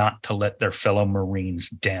 determined not to let their fellow Marines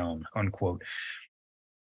down," unquote.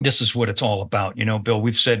 This is what it's all about. You know, Bill,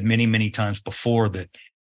 we've said many, many times before that,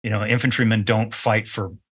 you know, infantrymen don't fight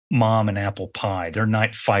for mom and apple pie. They're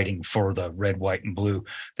not fighting for the red, white, and blue.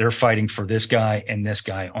 They're fighting for this guy and this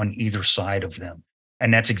guy on either side of them.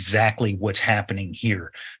 And that's exactly what's happening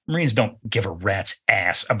here. Marines don't give a rat's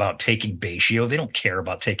ass about taking Betio. They don't care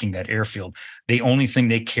about taking that airfield. The only thing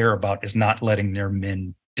they care about is not letting their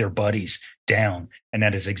men, their buddies, down. And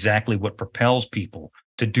that is exactly what propels people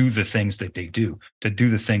to do the things that they do, to do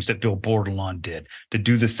the things that Bill Bordelon did, to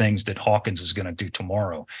do the things that Hawkins is going to do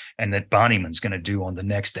tomorrow, and that Bonnyman's going to do on the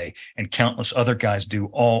next day, and countless other guys do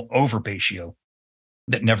all over Betio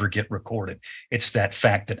that never get recorded. It's that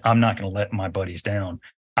fact that I'm not going to let my buddies down.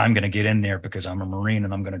 I'm going to get in there because I'm a Marine,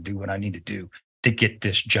 and I'm going to do what I need to do to get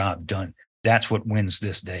this job done. That's what wins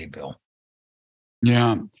this day, Bill.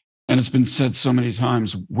 Yeah. And it's been said so many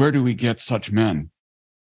times, where do we get such men?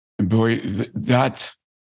 And boy, that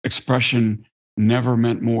expression never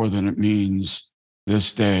meant more than it means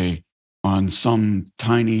this day on some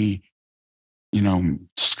tiny, you know,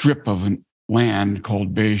 strip of land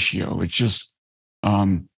called Betio. It's just,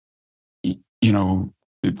 you know,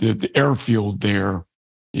 the airfield there,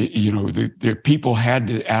 you know, the people had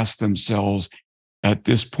to ask themselves at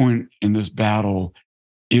this point in this battle,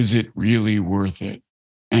 is it really worth it?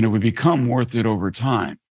 And it would become worth it over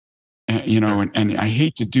time. You know, and I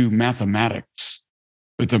hate to do mathematics,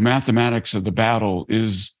 but the mathematics of the battle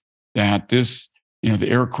is that this, you know, the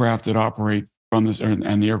aircraft that operate from this,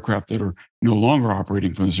 and the aircraft that are no longer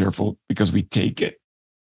operating from this airfield because we take it,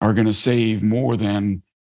 are going to save more than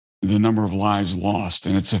the number of lives lost.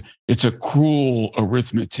 And it's a cruel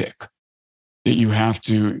arithmetic that you have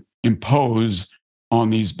to impose on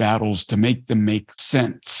these battles to make them make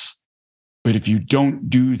sense. But if you don't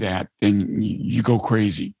do that, then you go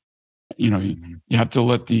crazy. You know, you have to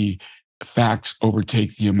let the facts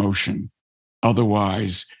overtake the emotion.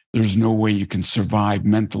 Otherwise, there's no way you can survive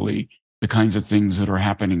mentally the kinds of things that are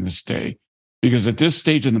happening this day. Because at this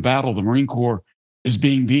stage in the battle, the Marine Corps is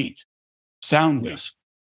being beat soundly. Yes.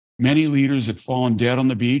 Many leaders had fallen dead on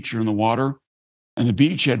the beach or in the water, and the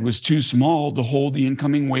beachhead was too small to hold the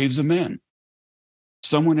incoming waves of men.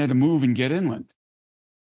 Someone had to move and get inland.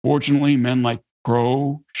 Fortunately, men like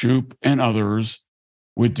Crow, Shoup, and others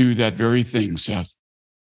would do that very thing, Seth.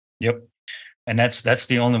 Yep. And that's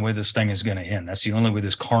the only way this thing is going to end. That's the only way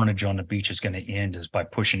this carnage on the beach is going to end, is by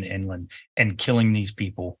pushing inland and killing these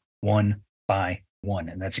people one by one.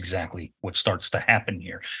 And that's exactly what starts to happen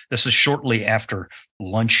here. This is shortly after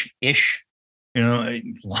lunch-ish. You know,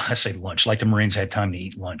 I say lunch, like the Marines had time to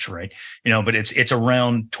eat lunch, right? You know, but it's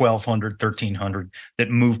around 1200, 1300 that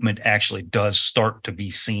movement actually does start to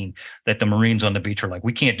be seen, that the Marines on the beach are like,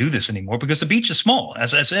 we can't do this anymore because the beach is small.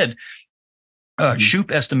 As I said, Shoup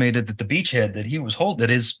estimated that the beachhead that he was holding,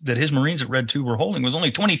 that his Marines at Red 2 were holding, was only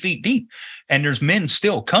 20 feet deep. And there's men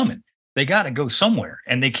still coming. They got to go somewhere.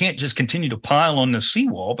 And they can't just continue to pile on the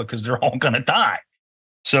seawall because they're all going to die.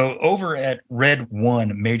 So over at Red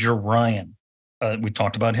 1, Major Ryan, we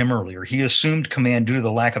talked about him earlier. He assumed command due to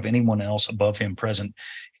the lack of anyone else above him present.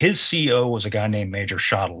 His CO was a guy named Major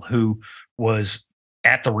Schottel, who was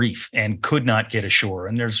at the reef and could not get ashore.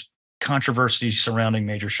 And there's controversy surrounding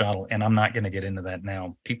Major Schottel, and I'm not going to get into that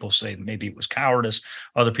now. People say maybe it was cowardice.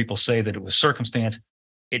 Other people say that it was circumstance.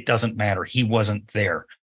 It doesn't matter. He wasn't there.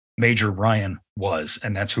 Major Ryan was,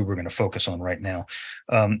 and that's who we're going to focus on right now.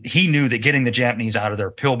 He knew that getting the Japanese out of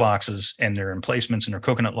their pillboxes and their emplacements and their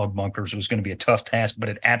coconut log bunkers was going to be a tough task, but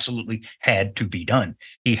it absolutely had to be done.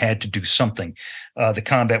 He had to do something. The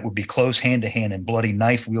combat would be close, hand-to-hand, and bloody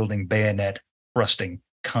knife-wielding, bayonet-thrusting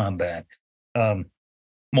combat.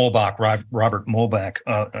 Robert Molbach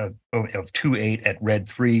of 2-8 at Red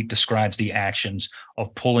 3 describes the actions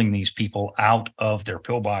of pulling these people out of their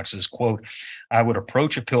pillboxes. Quote, I would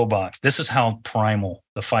approach a pillbox. This is how primal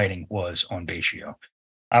the fighting was on Betio.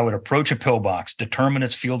 I would approach a pillbox, determine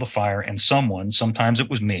its field of fire, and someone, sometimes it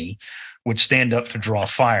was me, would stand up to draw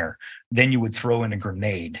fire. Then you would throw in a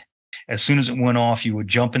grenade. As soon as it went off, you would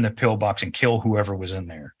jump in the pillbox and kill whoever was in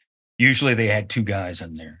there. Usually they had 2 guys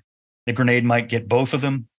in there. The grenade might get both of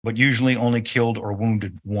them, but usually only killed or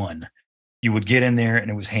wounded one. You would get in there and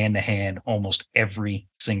it was hand to hand almost every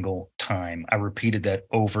single time. I repeated that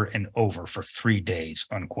over and over for 3 days,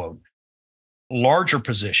 unquote. Larger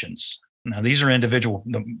positions. Now, these are individual,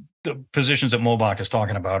 the positions that Molbach is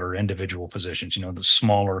talking about are individual positions, the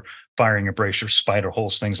smaller firing embrasures, spider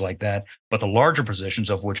holes, things like that. But the larger positions,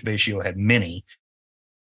 of which Betio had many,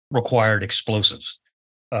 required explosives.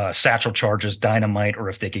 Satchel charges, dynamite, or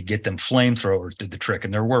if they could get them, flamethrowers did the trick.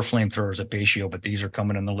 And there were flamethrowers at Betio, but these are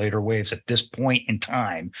coming in the later waves. At this point in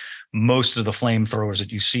time, most of the flamethrowers that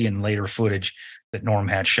you see in later footage that Norm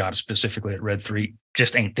had shot specifically at Red 3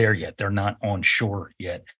 just ain't there yet. They're not on shore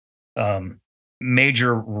yet.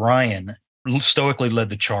 Major Ryan stoically led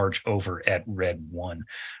the charge over at Red 1.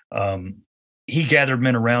 He gathered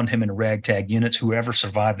men around him in ragtag units. Whoever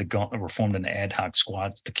survived the gauntlet were formed in ad hoc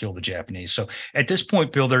squads to kill the Japanese. So at this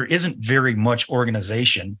point, Bill, there isn't very much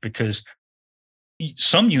organization because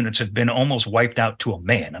some units have been almost wiped out to a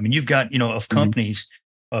man. I mean, you've got, of companies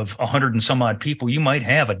of 100 and some odd people, you might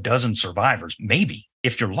have a dozen survivors, maybe,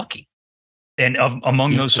 if you're lucky. And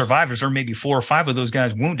among those survivors, there may be 4 or 5 of those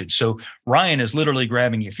guys wounded. So Ryan is literally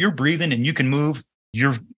grabbing, if you're breathing and you can move,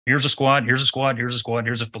 here's a squad, here's a squad, here's a squad,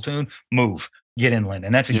 here's a platoon, move, get inland.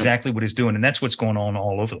 And that's exactly what he's doing. And that's what's going on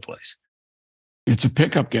all over the place. It's a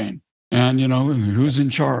pickup game. And, who's in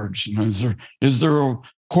charge? Is there a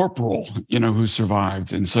corporal, who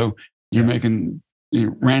survived? And so you're making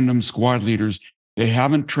random squad leaders. They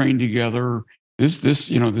haven't trained together. This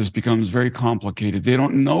becomes very complicated. They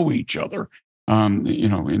don't know each other,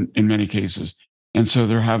 in many cases. And so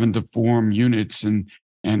they're having to form units and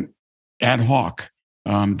ad hoc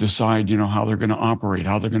decide, how they're going to operate,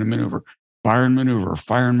 how they're going to maneuver, fire and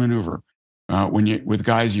maneuver. With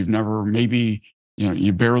guys you've never, maybe,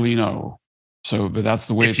 you barely know. So, but that's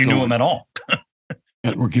the way if it's you going. Knew him at all.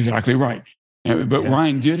 Exactly right. But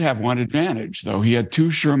Ryan did have one advantage, though. He had 2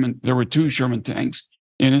 Sherman. There were 2 Sherman tanks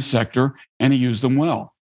in his sector, and he used them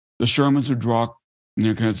well. The Shermans would draw,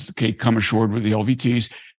 because they come ashore with the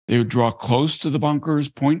LVTs, they would draw close to the bunkers,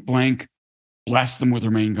 point blank, blast them with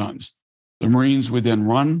their main guns. The Marines would then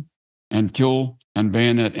run and kill and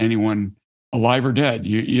bayonet anyone alive or dead.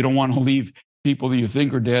 You don't want to leave people that you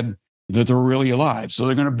think are dead that they're really alive. So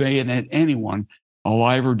they're going to bayonet anyone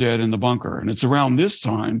alive or dead in the bunker. And it's around this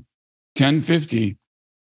time, 10:50,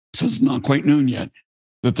 so it's not quite noon yet,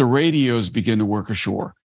 that the radios begin to work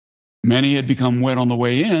ashore. Many had become wet on the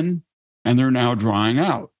way in, and they're now drying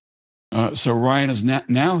out. So Ryan is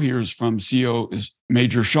now hears from CO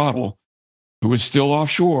Major Schottel, who is still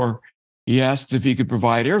offshore. He asks if he could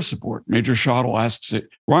provide air support. Major Schottel asks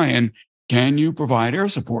Ryan, can you provide air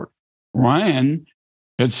support? Ryan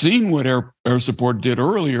had seen what air support did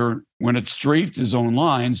earlier when it strafed his own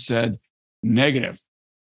lines, said, negative.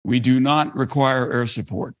 We do not require air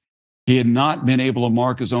support. He had not been able to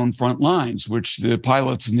mark his own front lines, which the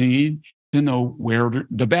pilots need to know where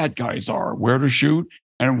the bad guys are, where to shoot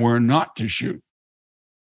and where not to shoot.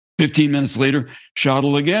 15 minutes later,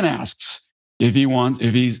 Schottel again asks if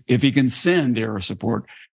he can send air support.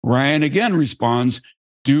 Ryan again responds,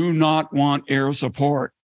 do not want air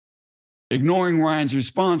support. Ignoring Ryan's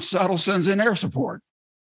response, Schottel sends in air support,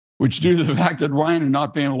 which, due to the fact that Ryan had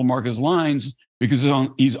not been able to mark his lines because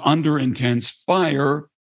he's under intense fire,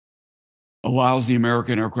 allows the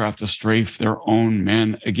American aircraft to strafe their own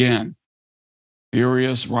men again.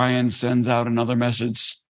 Furious, Ryan sends out another message,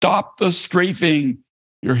 stop the strafing.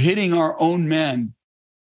 You're hitting our own men.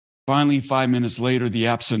 Finally, 5 minutes later, the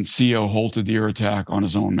absent CO halted the air attack on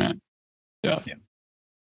his own men. Death.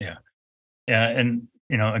 Yeah. And,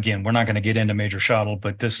 again, we're not going to get into Major Schottel,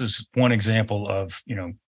 but this is one example of,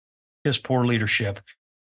 his poor leadership.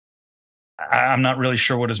 I'm not really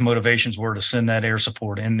sure what his motivations were to send that air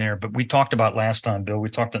support in there, but we talked about last time, Bill, we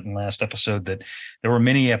talked in the last episode that there were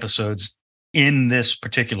many episodes in this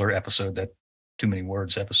particular episode, that too many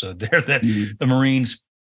words episode there, that the Marines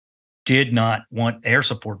did not want air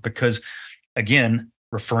support because, again,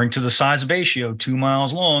 referring to the size of Betio, 2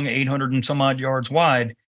 miles long, 800 and some odd yards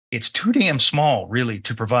wide, it's too damn small, really,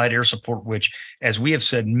 to provide air support, which, as we have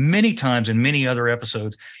said many times in many other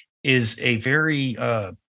episodes, is a very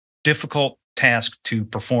difficult task to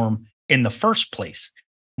perform in the first place,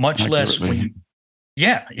 much less when you,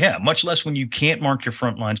 much less when you can't mark your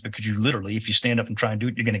front lines because you literally, if you stand up and try and do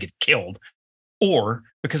it, you're going to get killed, or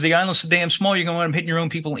because the island's so damn small, you're going to wind up hitting your own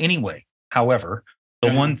people anyway. However,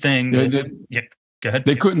 the one thing, go ahead.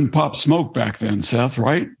 They couldn't pop smoke back then, Seth,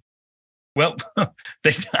 right? Well,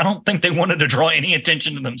 I don't think they wanted to draw any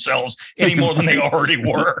attention to themselves any more than they already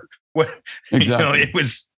were. Exactly. It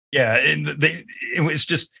was,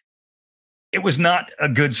 it was not a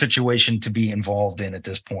good situation to be involved in at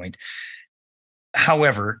this point.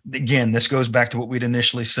 However, again, this goes back to what we'd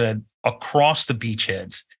initially said. Across the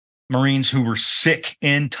beachheads, Marines who were sick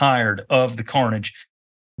and tired of the carnage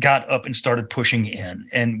got up and started pushing in,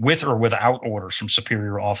 and with or without orders from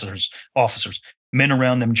superior officers, men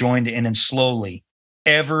around them joined in, and slowly,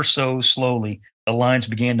 ever so slowly, the lines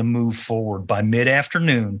began to move forward. By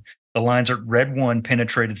mid-afternoon, the lines at Red 1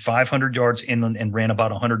 penetrated 500 yards inland and ran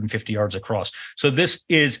about 150 yards across. So this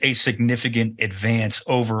is a significant advance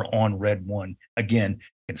over on Red 1. Again,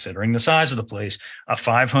 considering the size of the place, a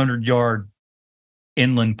 500-yard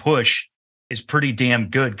inland push is pretty damn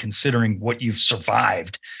good considering what you've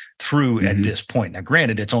survived through at this point. Now,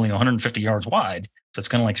 granted, it's only 150 yards wide, so it's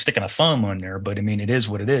kind of like sticking a thumb on there, but I mean, it is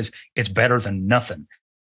what it is. It's better than nothing.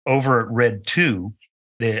 Over at Red 2,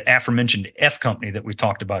 the aforementioned F Company that we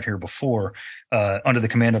talked about here before, under the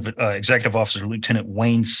command of Executive Officer Lieutenant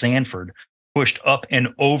Wayne Sanford, pushed up and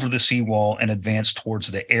over the seawall and advanced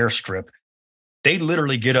towards the airstrip. They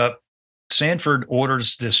literally get up. Sanford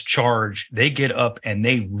orders this charge. They get up and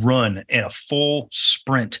they run in a full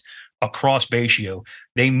sprint across Betio.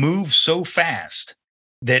 They move so fast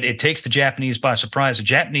that it takes the Japanese by surprise. The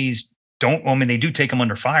Japanese they do take them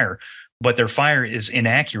under fire, but their fire is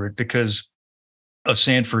inaccurate because of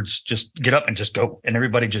Sanford's just get up and just go, and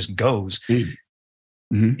everybody just goes.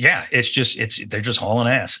 Yeah, they're just hauling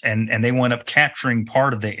ass, and they wind up capturing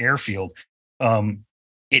part of the airfield.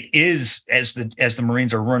 It is as the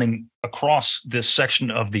Marines are running across this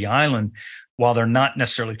section of the island, while they're not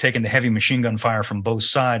necessarily taking the heavy machine gun fire from both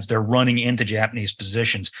sides, they're running into Japanese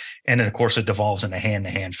positions. And then, of course, it devolves into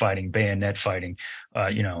hand-to-hand fighting, bayonet fighting.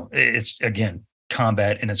 It's, again,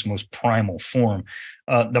 combat in its most primal form.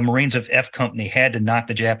 The Marines of F Company had to knock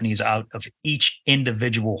the Japanese out of each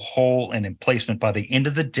individual hole and emplacement. By the end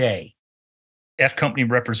of the day, F Company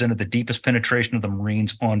represented the deepest penetration of the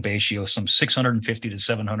Marines on Betio, some 650 to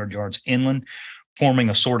 700 yards inland, forming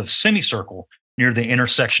a sort of semicircle near the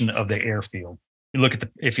intersection of the airfield.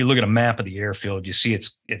 If you look at a map of the airfield, you see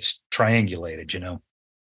it's triangulated,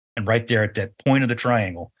 and right there at that point of the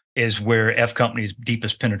triangle is where F Company's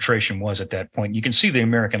deepest penetration was at that point. You can see the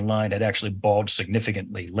American line had actually bulged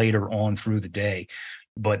significantly later on through the day,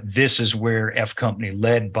 but this is where F Company,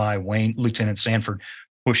 led by Lieutenant Sanford,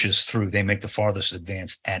 pushes through. They make the farthest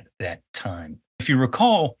advance at that time. If you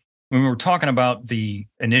recall, when we were talking about the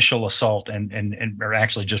initial assault or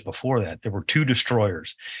actually just before that, there were two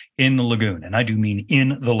destroyers in the lagoon, and I do mean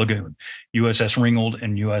in the lagoon, USS Ringgold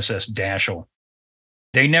and USS Dashel.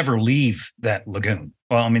 They never leave that lagoon.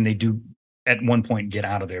 Well, I mean, they do at one point get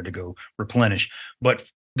out of there to go replenish, but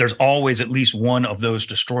there's always at least one of those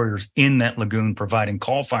destroyers in that lagoon providing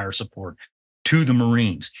call fire support to the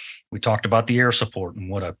Marines. We talked about the air support and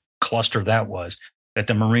what a cluster that was, that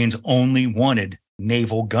the Marines only wanted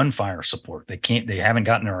naval gunfire support. They haven't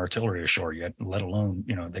gotten their artillery ashore yet, let alone,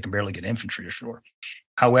 they can barely get infantry ashore.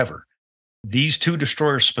 However, these two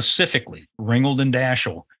destroyers specifically, Ringgold and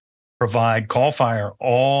Dashel, provide call fire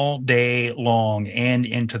all day long and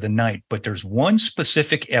into the night. But there's one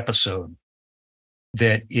specific episode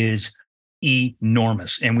that is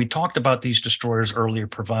enormous. And we talked about these destroyers earlier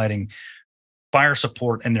providing fire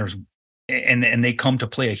support, and they come to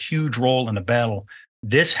play a huge role in the battle.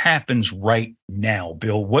 This happens right now,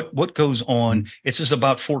 Bill. What goes on? It's just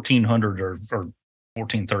about 1400 or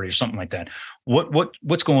 1430 or something like that.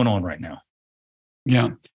 What's going on right now? Yeah,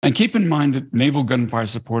 and keep in mind that naval gunfire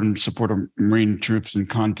support and support of Marine troops and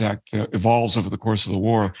contact evolves over the course of the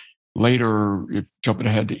war. Later, if jumping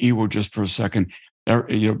ahead to Iwo just for a second,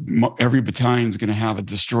 every battalion is going to have a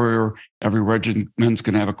destroyer, every regiment's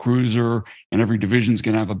going to have a cruiser, and every division is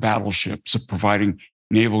going to have a battleship, so providing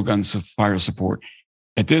naval gunfire support.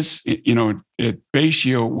 At this, at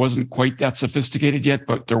Betio wasn't quite that sophisticated yet,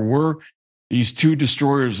 but there were these two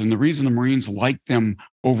destroyers, and the reason the Marines liked them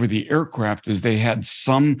over the aircraft is they had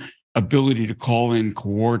some ability to call in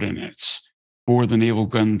coordinates for the naval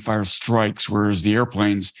gunfire strikes, whereas the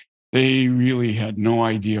airplanes, they really had no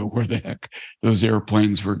idea where the heck those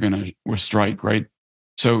airplanes were going to strike, right?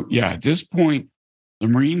 So, yeah, at this point, the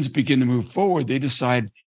Marines begin to move forward. They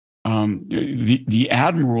decide the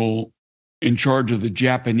admiral in charge of the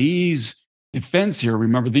Japanese defense here.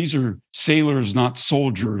 Remember, these are sailors, not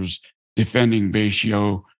soldiers, defending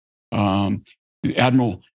Betio.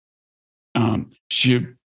 Admiral Shibazaki.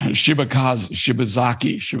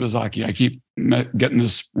 I keep getting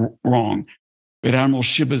this wrong. But Admiral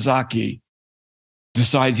Shibazaki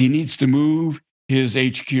decides he needs to move his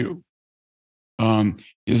HQ.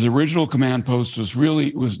 His original command post was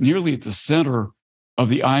nearly at the center of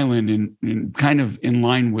the island, in kind of in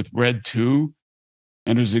line with Red 2,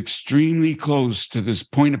 and is extremely close to this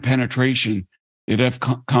point of penetration that F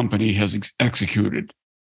Company has executed.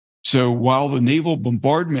 So while the naval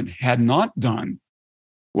bombardment had not done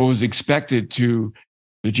what was expected to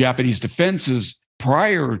the Japanese defenses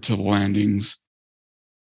prior to the landings,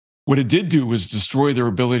 what it did do was destroy their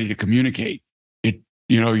ability to communicate. It,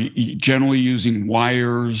 generally using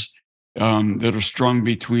wires that are strung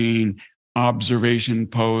between observation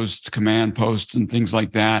posts, command posts, and things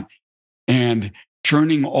like that, and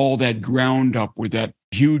churning all that ground up with that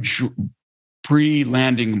huge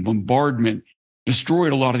pre-landing bombardment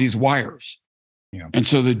destroyed a lot of these wires. Yeah. And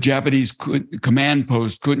so the Japanese command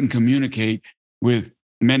post couldn't communicate with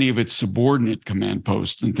many of its subordinate command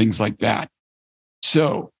posts and things like that.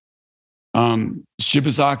 So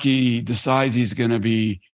Shibazaki decides he's going to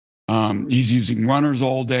be, he's using runners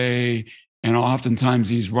all day. And oftentimes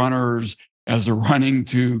these runners, as they're running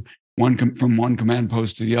to from one command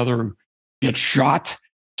post to the other, get shot.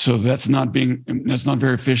 So that's not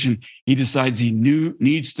very efficient. He decides he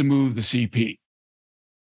needs to move the CP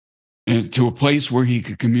to a place where he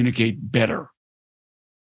could communicate better.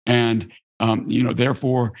 And,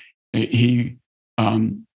 therefore he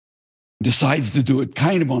decides to do it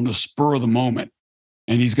kind of on the spur of the moment.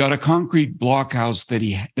 And he's got a concrete blockhouse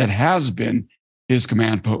that has been his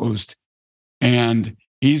command post. And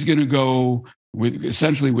he's going to go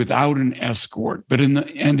essentially without an escort. But in the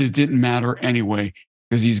end, it didn't matter anyway,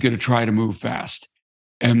 because he's going to try to move fast.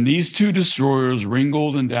 And these two destroyers,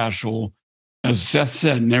 Ringgold and Dashel, as Seth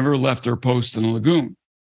said, never left their post in the lagoon.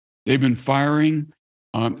 They've been firing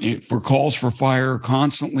for calls for fire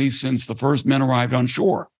constantly since the first men arrived on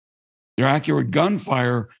shore. Their accurate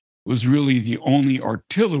gunfire was really the only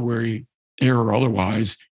artillery, air or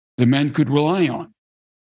otherwise, the men could rely on.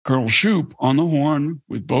 Colonel Shoup, on the horn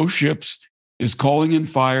with both ships, is calling in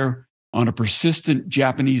fire on a persistent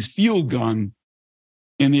Japanese field gun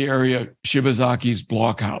in the area Shibazaki's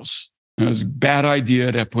blockhouse. It was a bad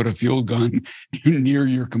idea to put a field gun near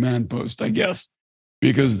your command post, I guess,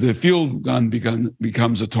 because the field gun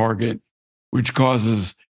becomes a target, which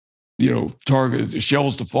causes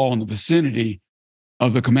shells to fall in the vicinity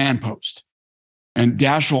of the command post. And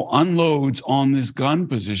Dashel unloads on this gun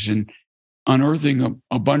position, unearthing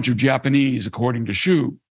a bunch of Japanese, according to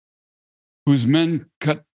Shoup, whose men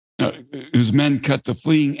cut the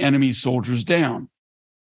fleeing enemy soldiers down.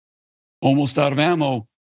 Almost out of ammo,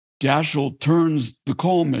 Dashel turns the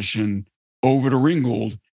call mission over to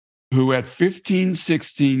Ringgold, who at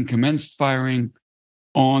 15:16 commenced firing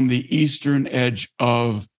on the eastern edge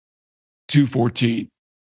of 214,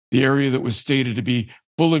 the area that was stated to be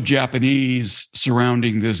full of Japanese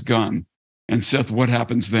surrounding this gun. And Seth, what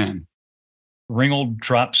happens then? Ringgold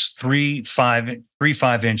drops three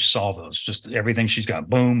 5-inch salvos, just everything she's got,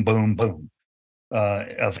 boom, boom, boom,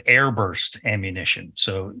 of airburst ammunition.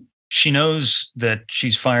 So she knows that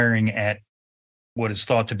she's firing at what is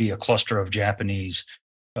thought to be a cluster of Japanese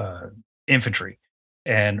infantry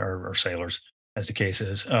or sailors, as the case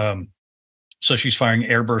is. So she's firing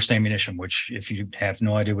airburst ammunition, which, if you have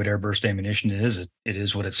no idea what airburst ammunition is, it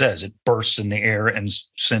is what it says. It bursts in the air and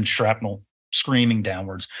sends shrapnel screaming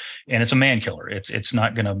downwards, and it's a man killer. It's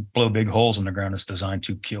not going to blow big holes in the ground. It's designed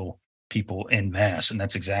to kill people en masse, and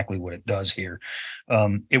that's exactly what it does here.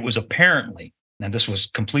 It was apparently, now this was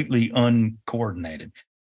completely uncoordinated,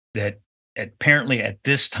 that apparently at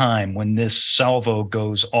this time when this salvo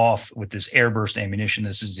goes off with this airburst ammunition,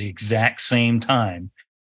 this is the exact same time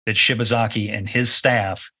that Shibazaki and his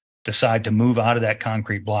staff decide to move out of that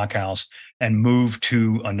concrete blockhouse and move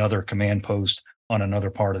to another command post on another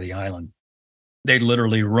part of the island. They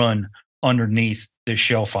literally run underneath this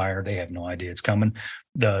shell fire. They have no idea it's coming.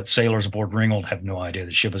 The sailors aboard Ringgold have no idea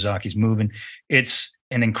that Shibazaki's moving. It's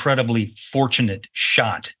an incredibly fortunate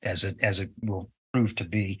shot, as it will prove to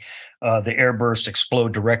be. The airbursts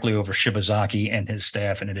explode directly over Shibazaki and his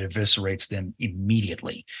staff, and it eviscerates them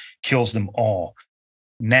immediately, kills them all.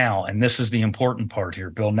 Now, and this is the important part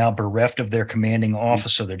here, Bill, now bereft of their commanding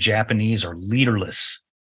officer, the Japanese are leaderless.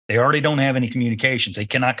 They already don't have any communications. They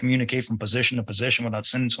cannot communicate from position to position without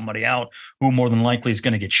sending somebody out who more than likely is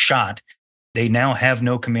going to get shot. They now have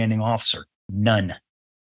no commanding officer, none.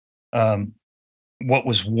 What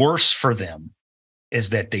was worse for them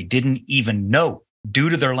is that they didn't even know. Due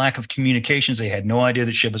to their lack of communications, they had no idea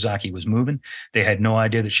that Shibazaki was moving. They had no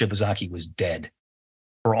idea that Shibazaki was dead.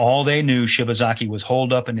 For all they knew, Shibazaki was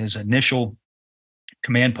holed up in his initial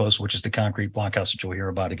command post, which is the concrete blockhouse that you'll hear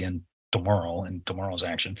about again tomorrow in tomorrow's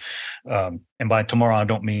action. And by tomorrow, I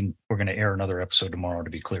don't mean we're going to air another episode tomorrow,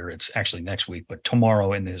 to be clear. It's actually next week, but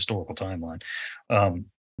tomorrow in the historical timeline.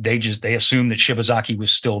 They assumed that Shibazaki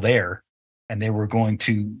was still there, and they were going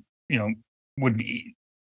to, would be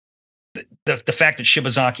the fact that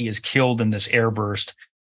Shibazaki is killed in this airburst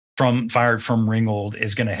fired from Ringgold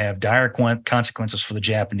is going to have dire consequences for the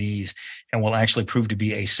Japanese and will actually prove to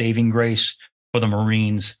be a saving grace for the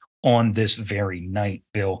Marines on this very night,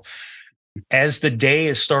 Bill. As the day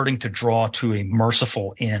is starting to draw to a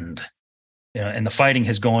merciful end, and the fighting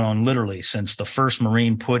has gone on literally since the first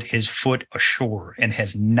Marine put his foot ashore and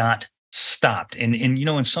has not stopped. And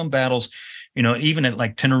in some battles, even at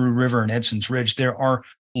like Tenaroo River and Edson's Ridge, there are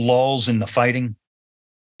lulls in the fighting.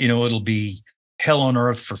 It'll be hell on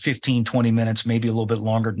earth for 15, 20 minutes, maybe a little bit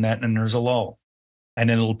longer than that. And then there's a lull, and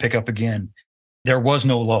then it'll pick up again. There was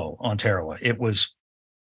no lull on Tarawa. It was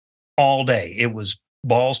all day. It was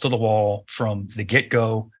balls to the wall from the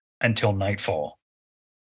get-go until nightfall.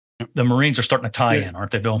 The Marines are starting to tie in, aren't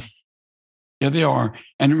they, Bill? Yeah, they are.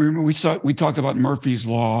 And remember, we talked about Murphy's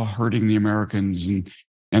Law hurting the Americans,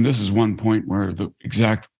 and this is one point where the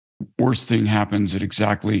exact worst thing happens at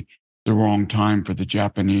exactly the wrong time for the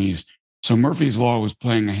Japanese. So Murphy's Law was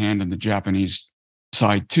playing a hand in the Japanese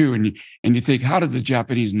side too. And you think, how did the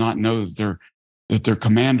Japanese not know that their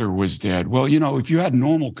commander was dead? Well, if you had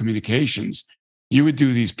normal communications, you would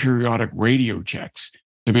do these periodic radio checks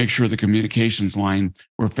to make sure the communications line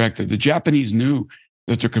were affected. The Japanese knew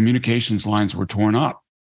that their communications lines were torn up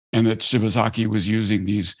and that Shibazaki was using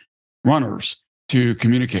these runners to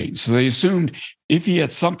communicate. So they assumed if he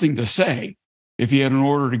had something to say, if he had an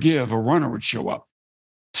order to give, a runner would show up.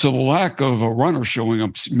 So the lack of a runner showing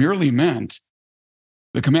up merely meant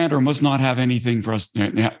the commander must not have anything for us,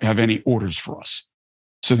 have any orders for us.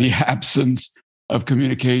 So the absence of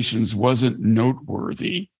communications wasn't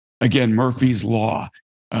noteworthy. Again, Murphy's Law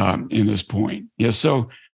in this point. Yeah, so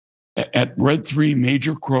at Red 3,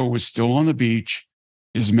 Major Crow was still on the beach.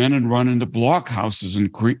 His men had run into blockhouses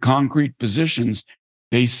and concrete positions.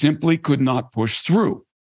 They simply could not push through.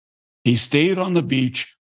 He stayed on the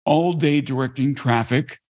beach all day directing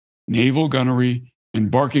traffic, naval gunnery,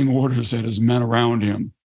 and barking orders at his men around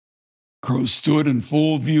him. Crow stood in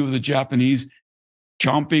full view of the Japanese,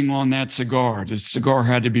 chomping on that cigar. The cigar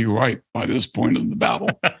had to be ripe by this point in the battle,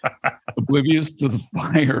 oblivious to the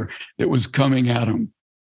fire that was coming at him.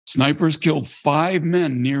 Snipers killed 5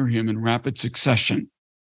 men near him in rapid succession,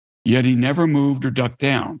 yet he never moved or ducked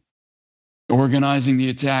down. Organizing the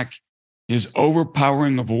attack, his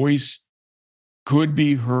overpowering voice could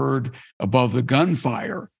be heard above the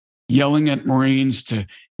gunfire, yelling at Marines to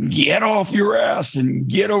get off your ass and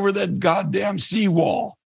get over that goddamn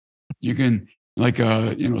seawall. You can, like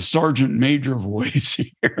a sergeant major voice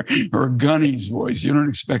here, or a gunny's voice. You don't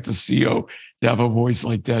expect a CO to have a voice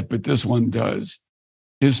like that, but this one does.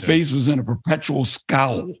 His face was in a perpetual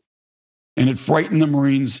scowl, and it frightened the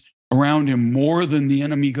Marines around him more than the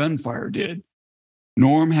enemy gunfire did.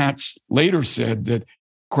 Norm Hatch later said that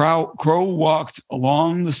Crow walked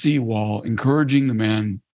along the seawall, encouraging the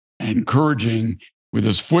men, encouraging with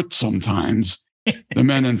his foot sometimes, the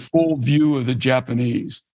men in full view of the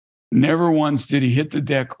Japanese. Never once did he hit the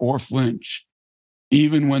deck or flinch,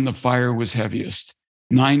 even when the fire was heaviest.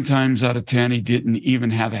 9 times out of 10, he didn't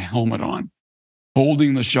even have a helmet on,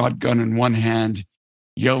 holding the shotgun in one hand,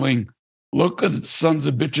 yelling, "Look at the sons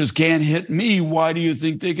of bitches can't hit me. Why do you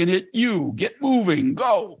think they can hit you? Get moving,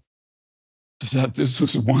 go." This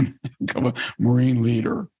was one Marine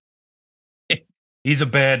leader. He's a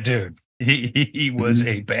bad dude. He was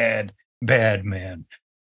a bad man.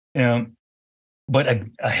 But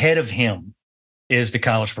ahead of him is the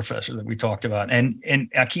college professor that we talked about.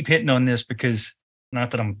 And I keep hitting on this because,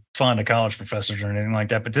 not that I'm fond of college professors or anything like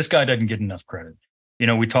that, but this guy doesn't get enough credit.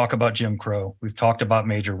 We talk about Jim Crow. We've talked about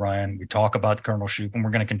Major Ryan. We talk about Colonel Shoup, and we're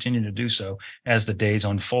going to continue to do so as the days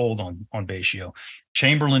unfold on Betio.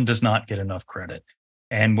 Chamberlain does not get enough credit.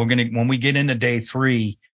 And when we get into day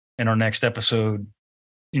 3 in our next episode,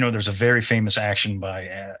 there's a very famous action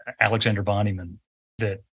by Alexander Bonnyman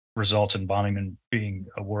that results in Bonnyman being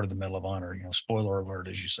awarded the Medal of Honor. Spoiler alert,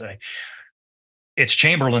 as you say. It's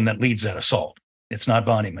Chamberlain that leads that assault. It's not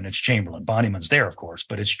Bonnyman, it's Chamberlain. Bonnyman's there, of course,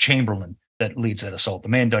 but it's Chamberlain that leads that assault. The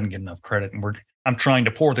man doesn't get enough credit, and I'm trying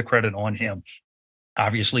to pour the credit on him.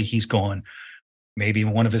 Obviously, he's gone. Maybe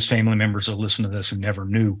one of his family members will listen to this who never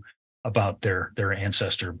knew about their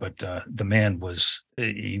ancestor, but the man was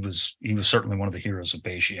certainly one of the heroes of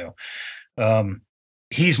Betio.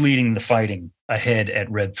 He's leading the fighting ahead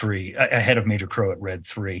of Major Crow at Red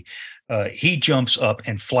 3. He jumps up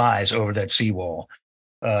and flies over that seawall,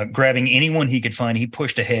 grabbing anyone he could find. He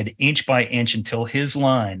pushed ahead inch by inch until his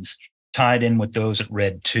lines tied in with those at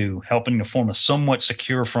Red 2, helping to form a somewhat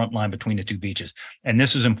secure front line between the two beaches. And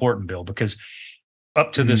this is important, Bill, because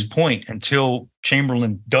up to this point, until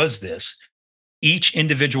Chamberlain does this, each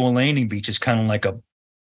individual landing beach is kind of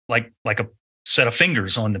like a set of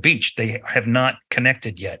fingers on the beach. They have not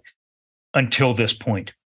connected yet until this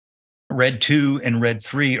point. Red 2 and Red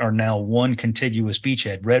 3 are now one contiguous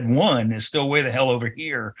beachhead. Red 1 is still way the hell over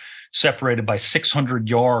here, separated by 600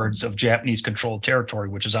 yards of Japanese-controlled territory,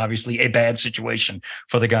 which is obviously a bad situation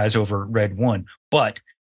for the guys over Red 1. But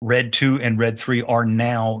Red 2 and Red 3 are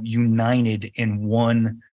now united in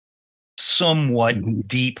one somewhat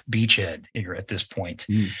deep beachhead here at this point.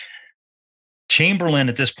 Chamberlain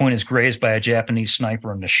at this point is grazed by a Japanese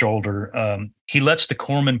sniper in the shoulder. He lets the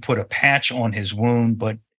corpsman put a patch on his wound,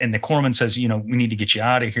 and the corpsman says, we need to get you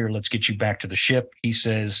out of here. Let's get you back to the ship. He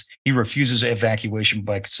says he refuses evacuation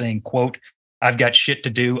by saying, quote, "I've got shit to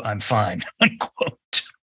do. I'm fine," unquote.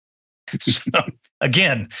 So,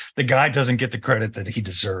 again, the guy doesn't get the credit that he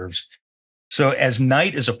deserves. So as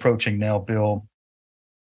night is approaching now, Bill,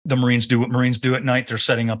 the Marines do what Marines do at night. They're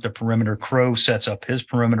setting up the perimeter. Crow sets up his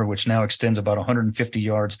perimeter, which now extends about 150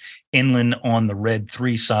 yards inland on the Red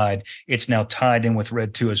 3 side. It's now tied in with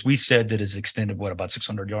Red 2. As we said, that is extended, about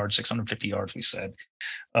 600 yards, 650 yards, we said.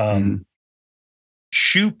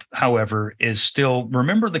 Shoup, however, is still,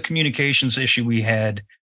 remember the communications issue we had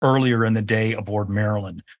earlier in the day aboard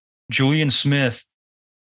Maryland. Julian Smith,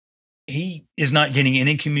 he is not getting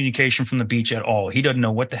any communication from the beach at all. He doesn't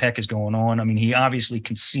know what the heck is going on. I mean, he obviously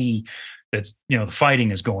can see that, the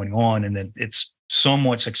fighting is going on and that it's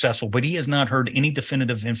somewhat successful, but he has not heard any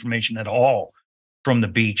definitive information at all from the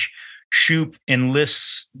beach. Shoup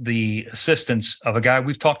enlists the assistance of a guy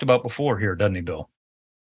we've talked about before here, doesn't he, Bill?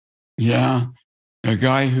 Yeah, a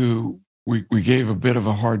guy who we gave a bit of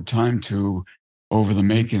a hard time to over the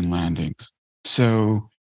Macon landings. So,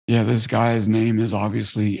 yeah, this guy's name is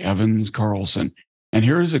obviously Evans Carlson. And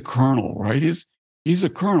here's a colonel, right? He's a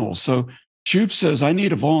colonel. So Shoup says, "I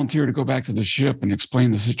need a volunteer to go back to the ship and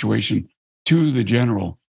explain the situation to the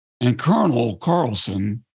general." And Colonel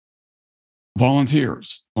Carlson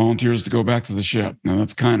volunteers to go back to the ship. Now,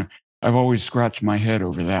 that's I've always scratched my head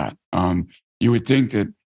over that. You would think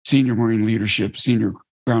that senior Marine leadership, senior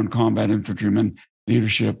ground combat infantryman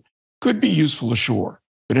leadership could be useful ashore.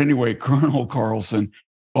 But anyway, Colonel Carlson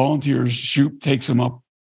volunteers. Shoup takes him up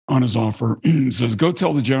on his offer, says, "Go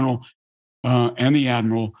tell the general and the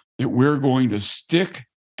admiral that we're going to stick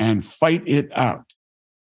and fight it out."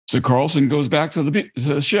 So Carlson goes back to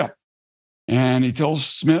the ship, and he tells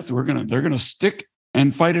Smith, they're gonna stick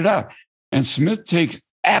and fight it out. And Smith takes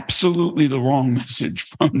absolutely the wrong message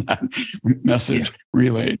from that message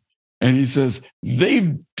relayed, and he says,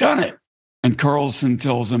 "They've done it." And Carlson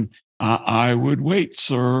tells him, "I would wait,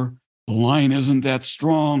 sir. The line isn't that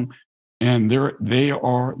strong, and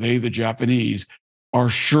the Japanese are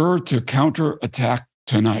sure to counterattack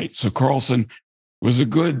tonight." So Carlson was a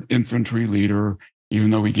good infantry leader, even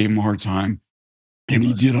though we gave him a hard time. And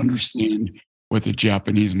he did understand what the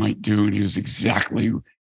Japanese might do. And he was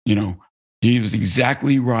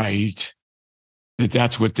exactly right that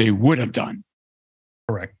that's what they would have done.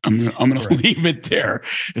 Correct. I'm going to leave it there.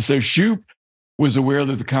 So Shoup was aware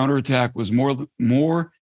that the counterattack was more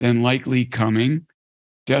than likely coming.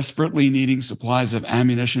 Desperately needing supplies of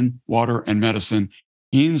ammunition, water, and medicine,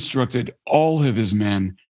 he instructed all of his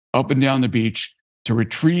men up and down the beach to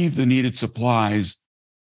retrieve the needed supplies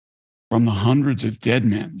from the hundreds of dead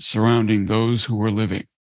men surrounding those who were living.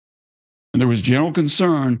 And there was general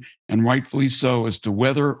concern, and rightfully so, as to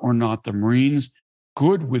whether or not the Marines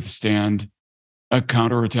could withstand a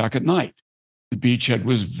counterattack at night. The beachhead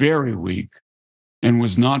was very weak and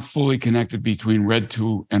was not fully connected between Red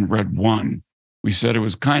 2 and Red 1. We said it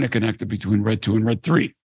was kind of connected between Red 2 and Red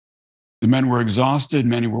 3. The men were exhausted,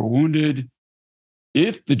 many were wounded.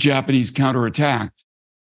 If the Japanese counterattacked,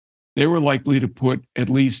 they were likely to put at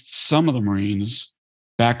least some of the Marines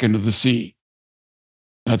back into the sea.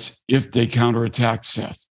 That's if they counterattacked,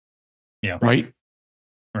 Seth. Yeah. Right?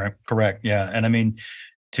 Right. Correct. Yeah. And I mean,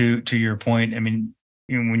 to your point, I mean,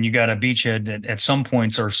 when you got a beachhead that at some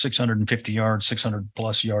points are 650 yards, 600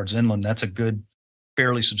 plus yards inland, that's a good,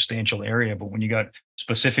 fairly substantial area. But when you got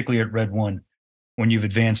specifically at Red One, when you've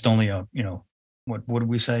advanced only what did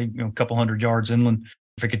we say, a couple hundred yards inland,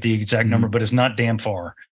 I forget the exact number, but it's not damn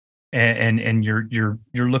far. And you're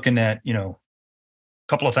looking at, a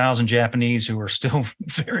couple of thousand Japanese who are still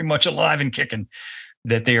very much alive and kicking,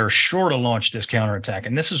 that they are sure to launch this counterattack.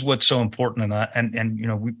 And this is what's so important.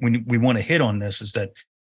 And we want to hit on this, is that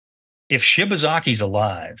if Shibazaki's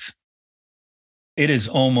alive, it is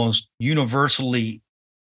almost universally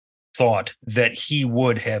thought that he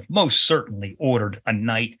would have most certainly ordered a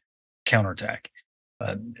night counterattack,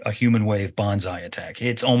 a human wave bonsai attack.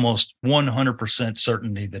 It's almost 100%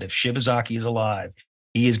 certainty that if Shibazaki is alive,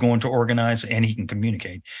 he is going to organize, and he can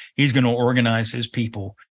communicate. He's going to organize his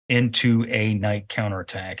people into a night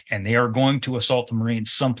counterattack, and they are going to assault the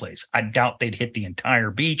Marines someplace. I doubt they'd hit the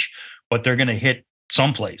entire beach, but they're going to hit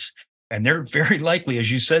someplace. And they're very likely,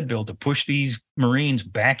 as you said, Bill, to push these Marines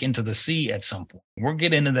back into the sea at some point. We'll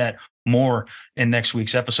get into that more in next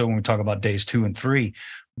week's episode when we talk about days 2 and 3.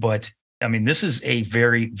 But I mean, this is a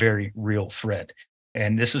very, very real threat.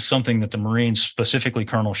 And this is something that the Marines, specifically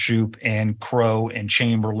Colonel Shoup and Crow and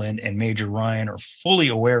Chamberlain and Major Ryan, are fully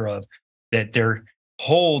aware of, that their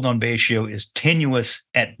hold on Betio is tenuous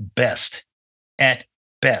at best. At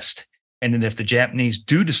best. And then if the Japanese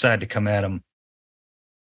do decide to come at them,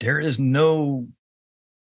 there is nothing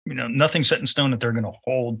set in stone that they're going to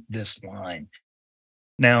hold this line.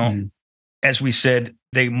 Now, as we said,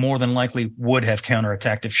 they more than likely would have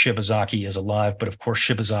counterattacked if Shibazaki is alive. But of course,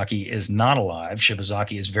 Shibazaki is not alive.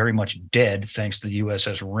 Shibazaki is very much dead, thanks to the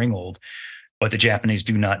USS Ringgold. But the Japanese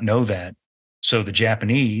do not know that. So the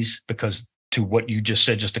Japanese, because to what you just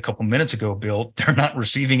said just a couple minutes ago, Bill, they're not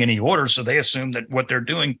receiving any orders. So they assume that what they're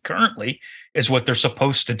doing currently is what they're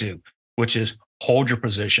supposed to do, which is hold your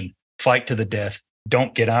position, fight to the death,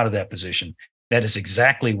 don't get out of that position. That is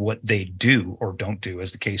exactly what they do, or don't do,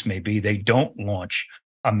 as the case may be. They don't launch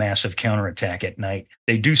a massive counterattack at night.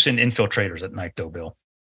 They do send infiltrators at night, though, Bill.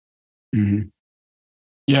 Mm-hmm.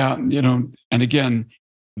 Yeah, and again,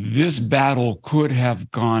 this battle could have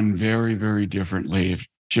gone very, very differently if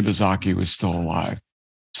Shibazaki was still alive.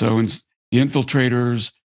 So the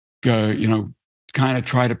infiltrators, kind of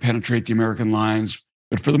try to penetrate the American lines,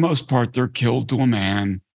 but for the most part, they're killed to a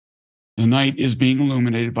man. The night is being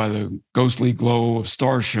illuminated by the ghostly glow of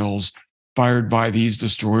star shells fired by these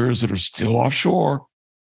destroyers that are still offshore.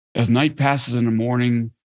 As night passes into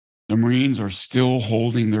morning, the Marines are still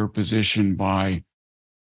holding their position by,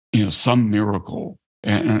 some miracle.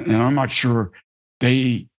 And I'm not sure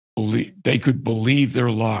they could believe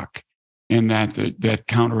their luck in that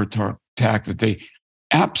counterattack that they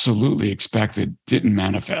absolutely expected didn't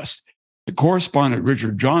manifest. The correspondent,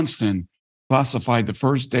 Richard Johnston, classified the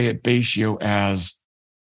first day at Betio as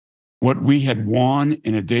what we had won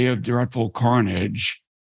in a day of dreadful carnage,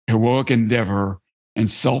 heroic endeavor,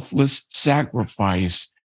 and selfless sacrifice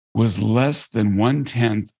was less than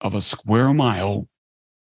 1/10 of a square mile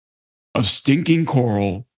of stinking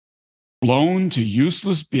coral blown to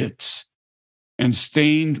useless bits and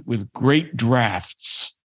stained with great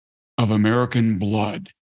draughts of American blood.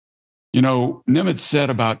 Nimitz said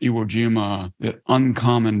about Iwo Jima that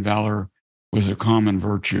uncommon valor was a common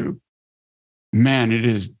virtue. Man, it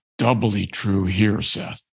is doubly true here,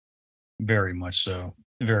 Seth. Very much so.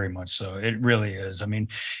 Very much so. It really is. I mean,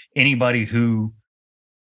 anybody who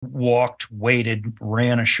walked, waded,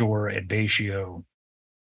 ran ashore at Betio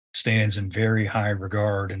stands in very high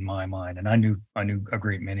regard in my mind. And I knew a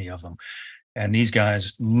great many of them. And these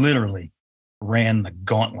guys literally ran the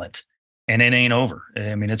gauntlet. And it ain't over.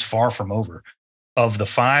 I mean, it's far from over. Of the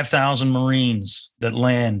 5,000 Marines that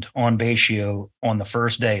land on Betio on the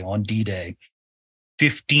first day, on D-Day,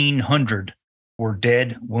 1,500 were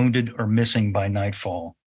dead, wounded, or missing by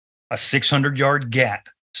nightfall. A 600-yard gap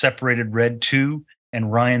separated Red 2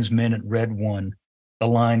 and Ryan's men at Red 1. The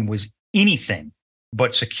line was anything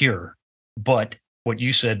but secure. But what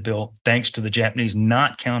you said, Bill, thanks to the Japanese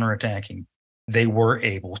not counterattacking, they were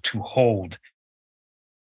able to hold.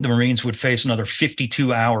 The Marines would face another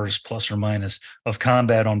 52 hours, plus or minus, of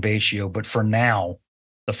combat on Betio. But for now,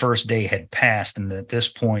 the first day had passed. And at this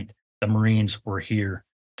point, the Marines were here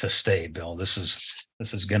to stay, Bill. This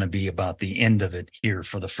is going to be about the end of it here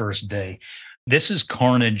for the first day. This is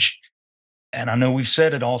carnage. And I know we've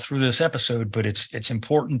said it all through this episode, but it's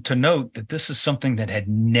important to note that this is something that had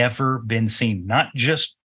never been seen, not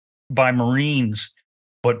just by Marines,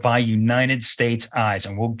 but by United States eyes.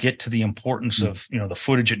 And we'll get to the importance of, the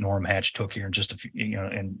footage that Norm Hatch took here in just a few,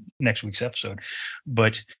 in next week's episode.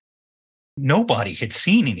 But nobody had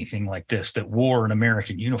seen anything like this that wore an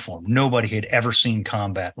American uniform. Nobody had ever seen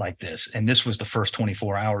combat like this. And this was the first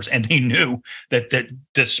 24 hours. And they knew that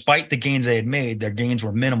despite the gains they had made, their gains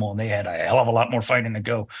were minimal and they had a hell of a lot more fighting to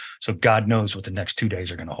go. So God knows what the next 2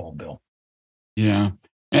 days are going to hold, Bill. Yeah.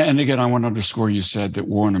 And again, I want to underscore, you said that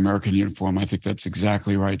wore an American uniform. I think that's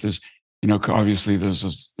exactly right. There's, obviously there's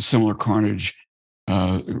a similar carnage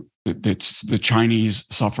that the Chinese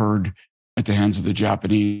suffered at the hands of the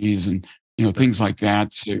Japanese, and things like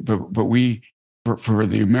that. So, but we, for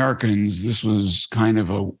the Americans, this was kind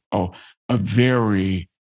of a very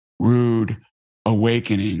rude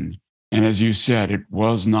awakening. And as you said, it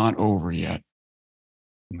was not over yet.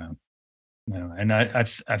 No, and I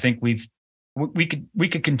think we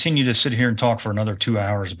could continue to sit here and talk for another 2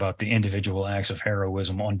 hours about the individual acts of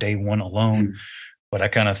heroism on day one alone. Mm-hmm. But I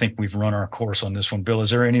kind of think we've run our course on this one. Bill, is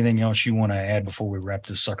there anything else you want to add before we wrap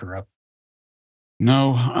this sucker up?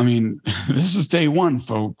 No, I mean, this is day one,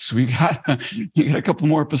 folks. You got a couple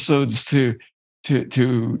more episodes to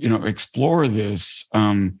explore this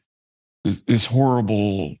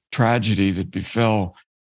horrible tragedy that befell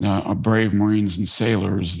brave Marines and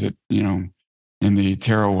sailors that in the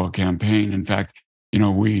Tarawa campaign. In fact,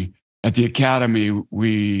 we at the Academy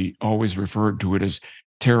we always referred to it as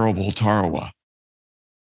terrible Tarawa.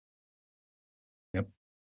 Yep,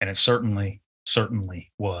 and it certainly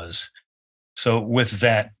was. So with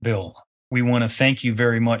that, Bill, we want to thank you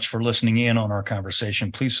very much for listening in on our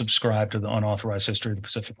conversation. Please subscribe to the Unauthorized History of the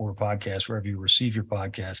Pacific War podcast, wherever you receive your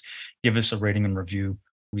podcast. Give us a rating and review.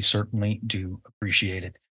 We certainly do appreciate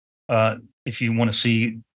it. If you want to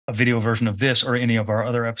see a video version of this or any of our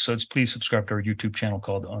other episodes, please subscribe to our YouTube channel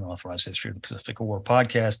called the Unauthorized History of the Pacific War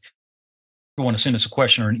podcast. If you want to send us a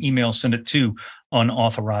question or an email, send it to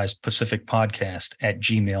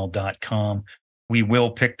unauthorizedpacificpodcast@gmail.com. We will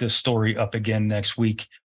pick this story up again next week,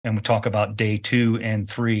 and we'll talk about day 2 and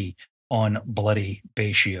 3 on Bloody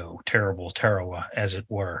Betio, terrible Tarawa, as it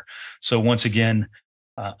were. So once again,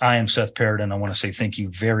 I am Seth Paradin. I want to say thank you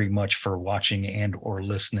very much for watching and or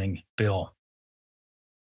listening, Bill.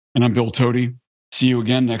 And I'm Bill Tody. See you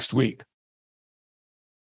again next week.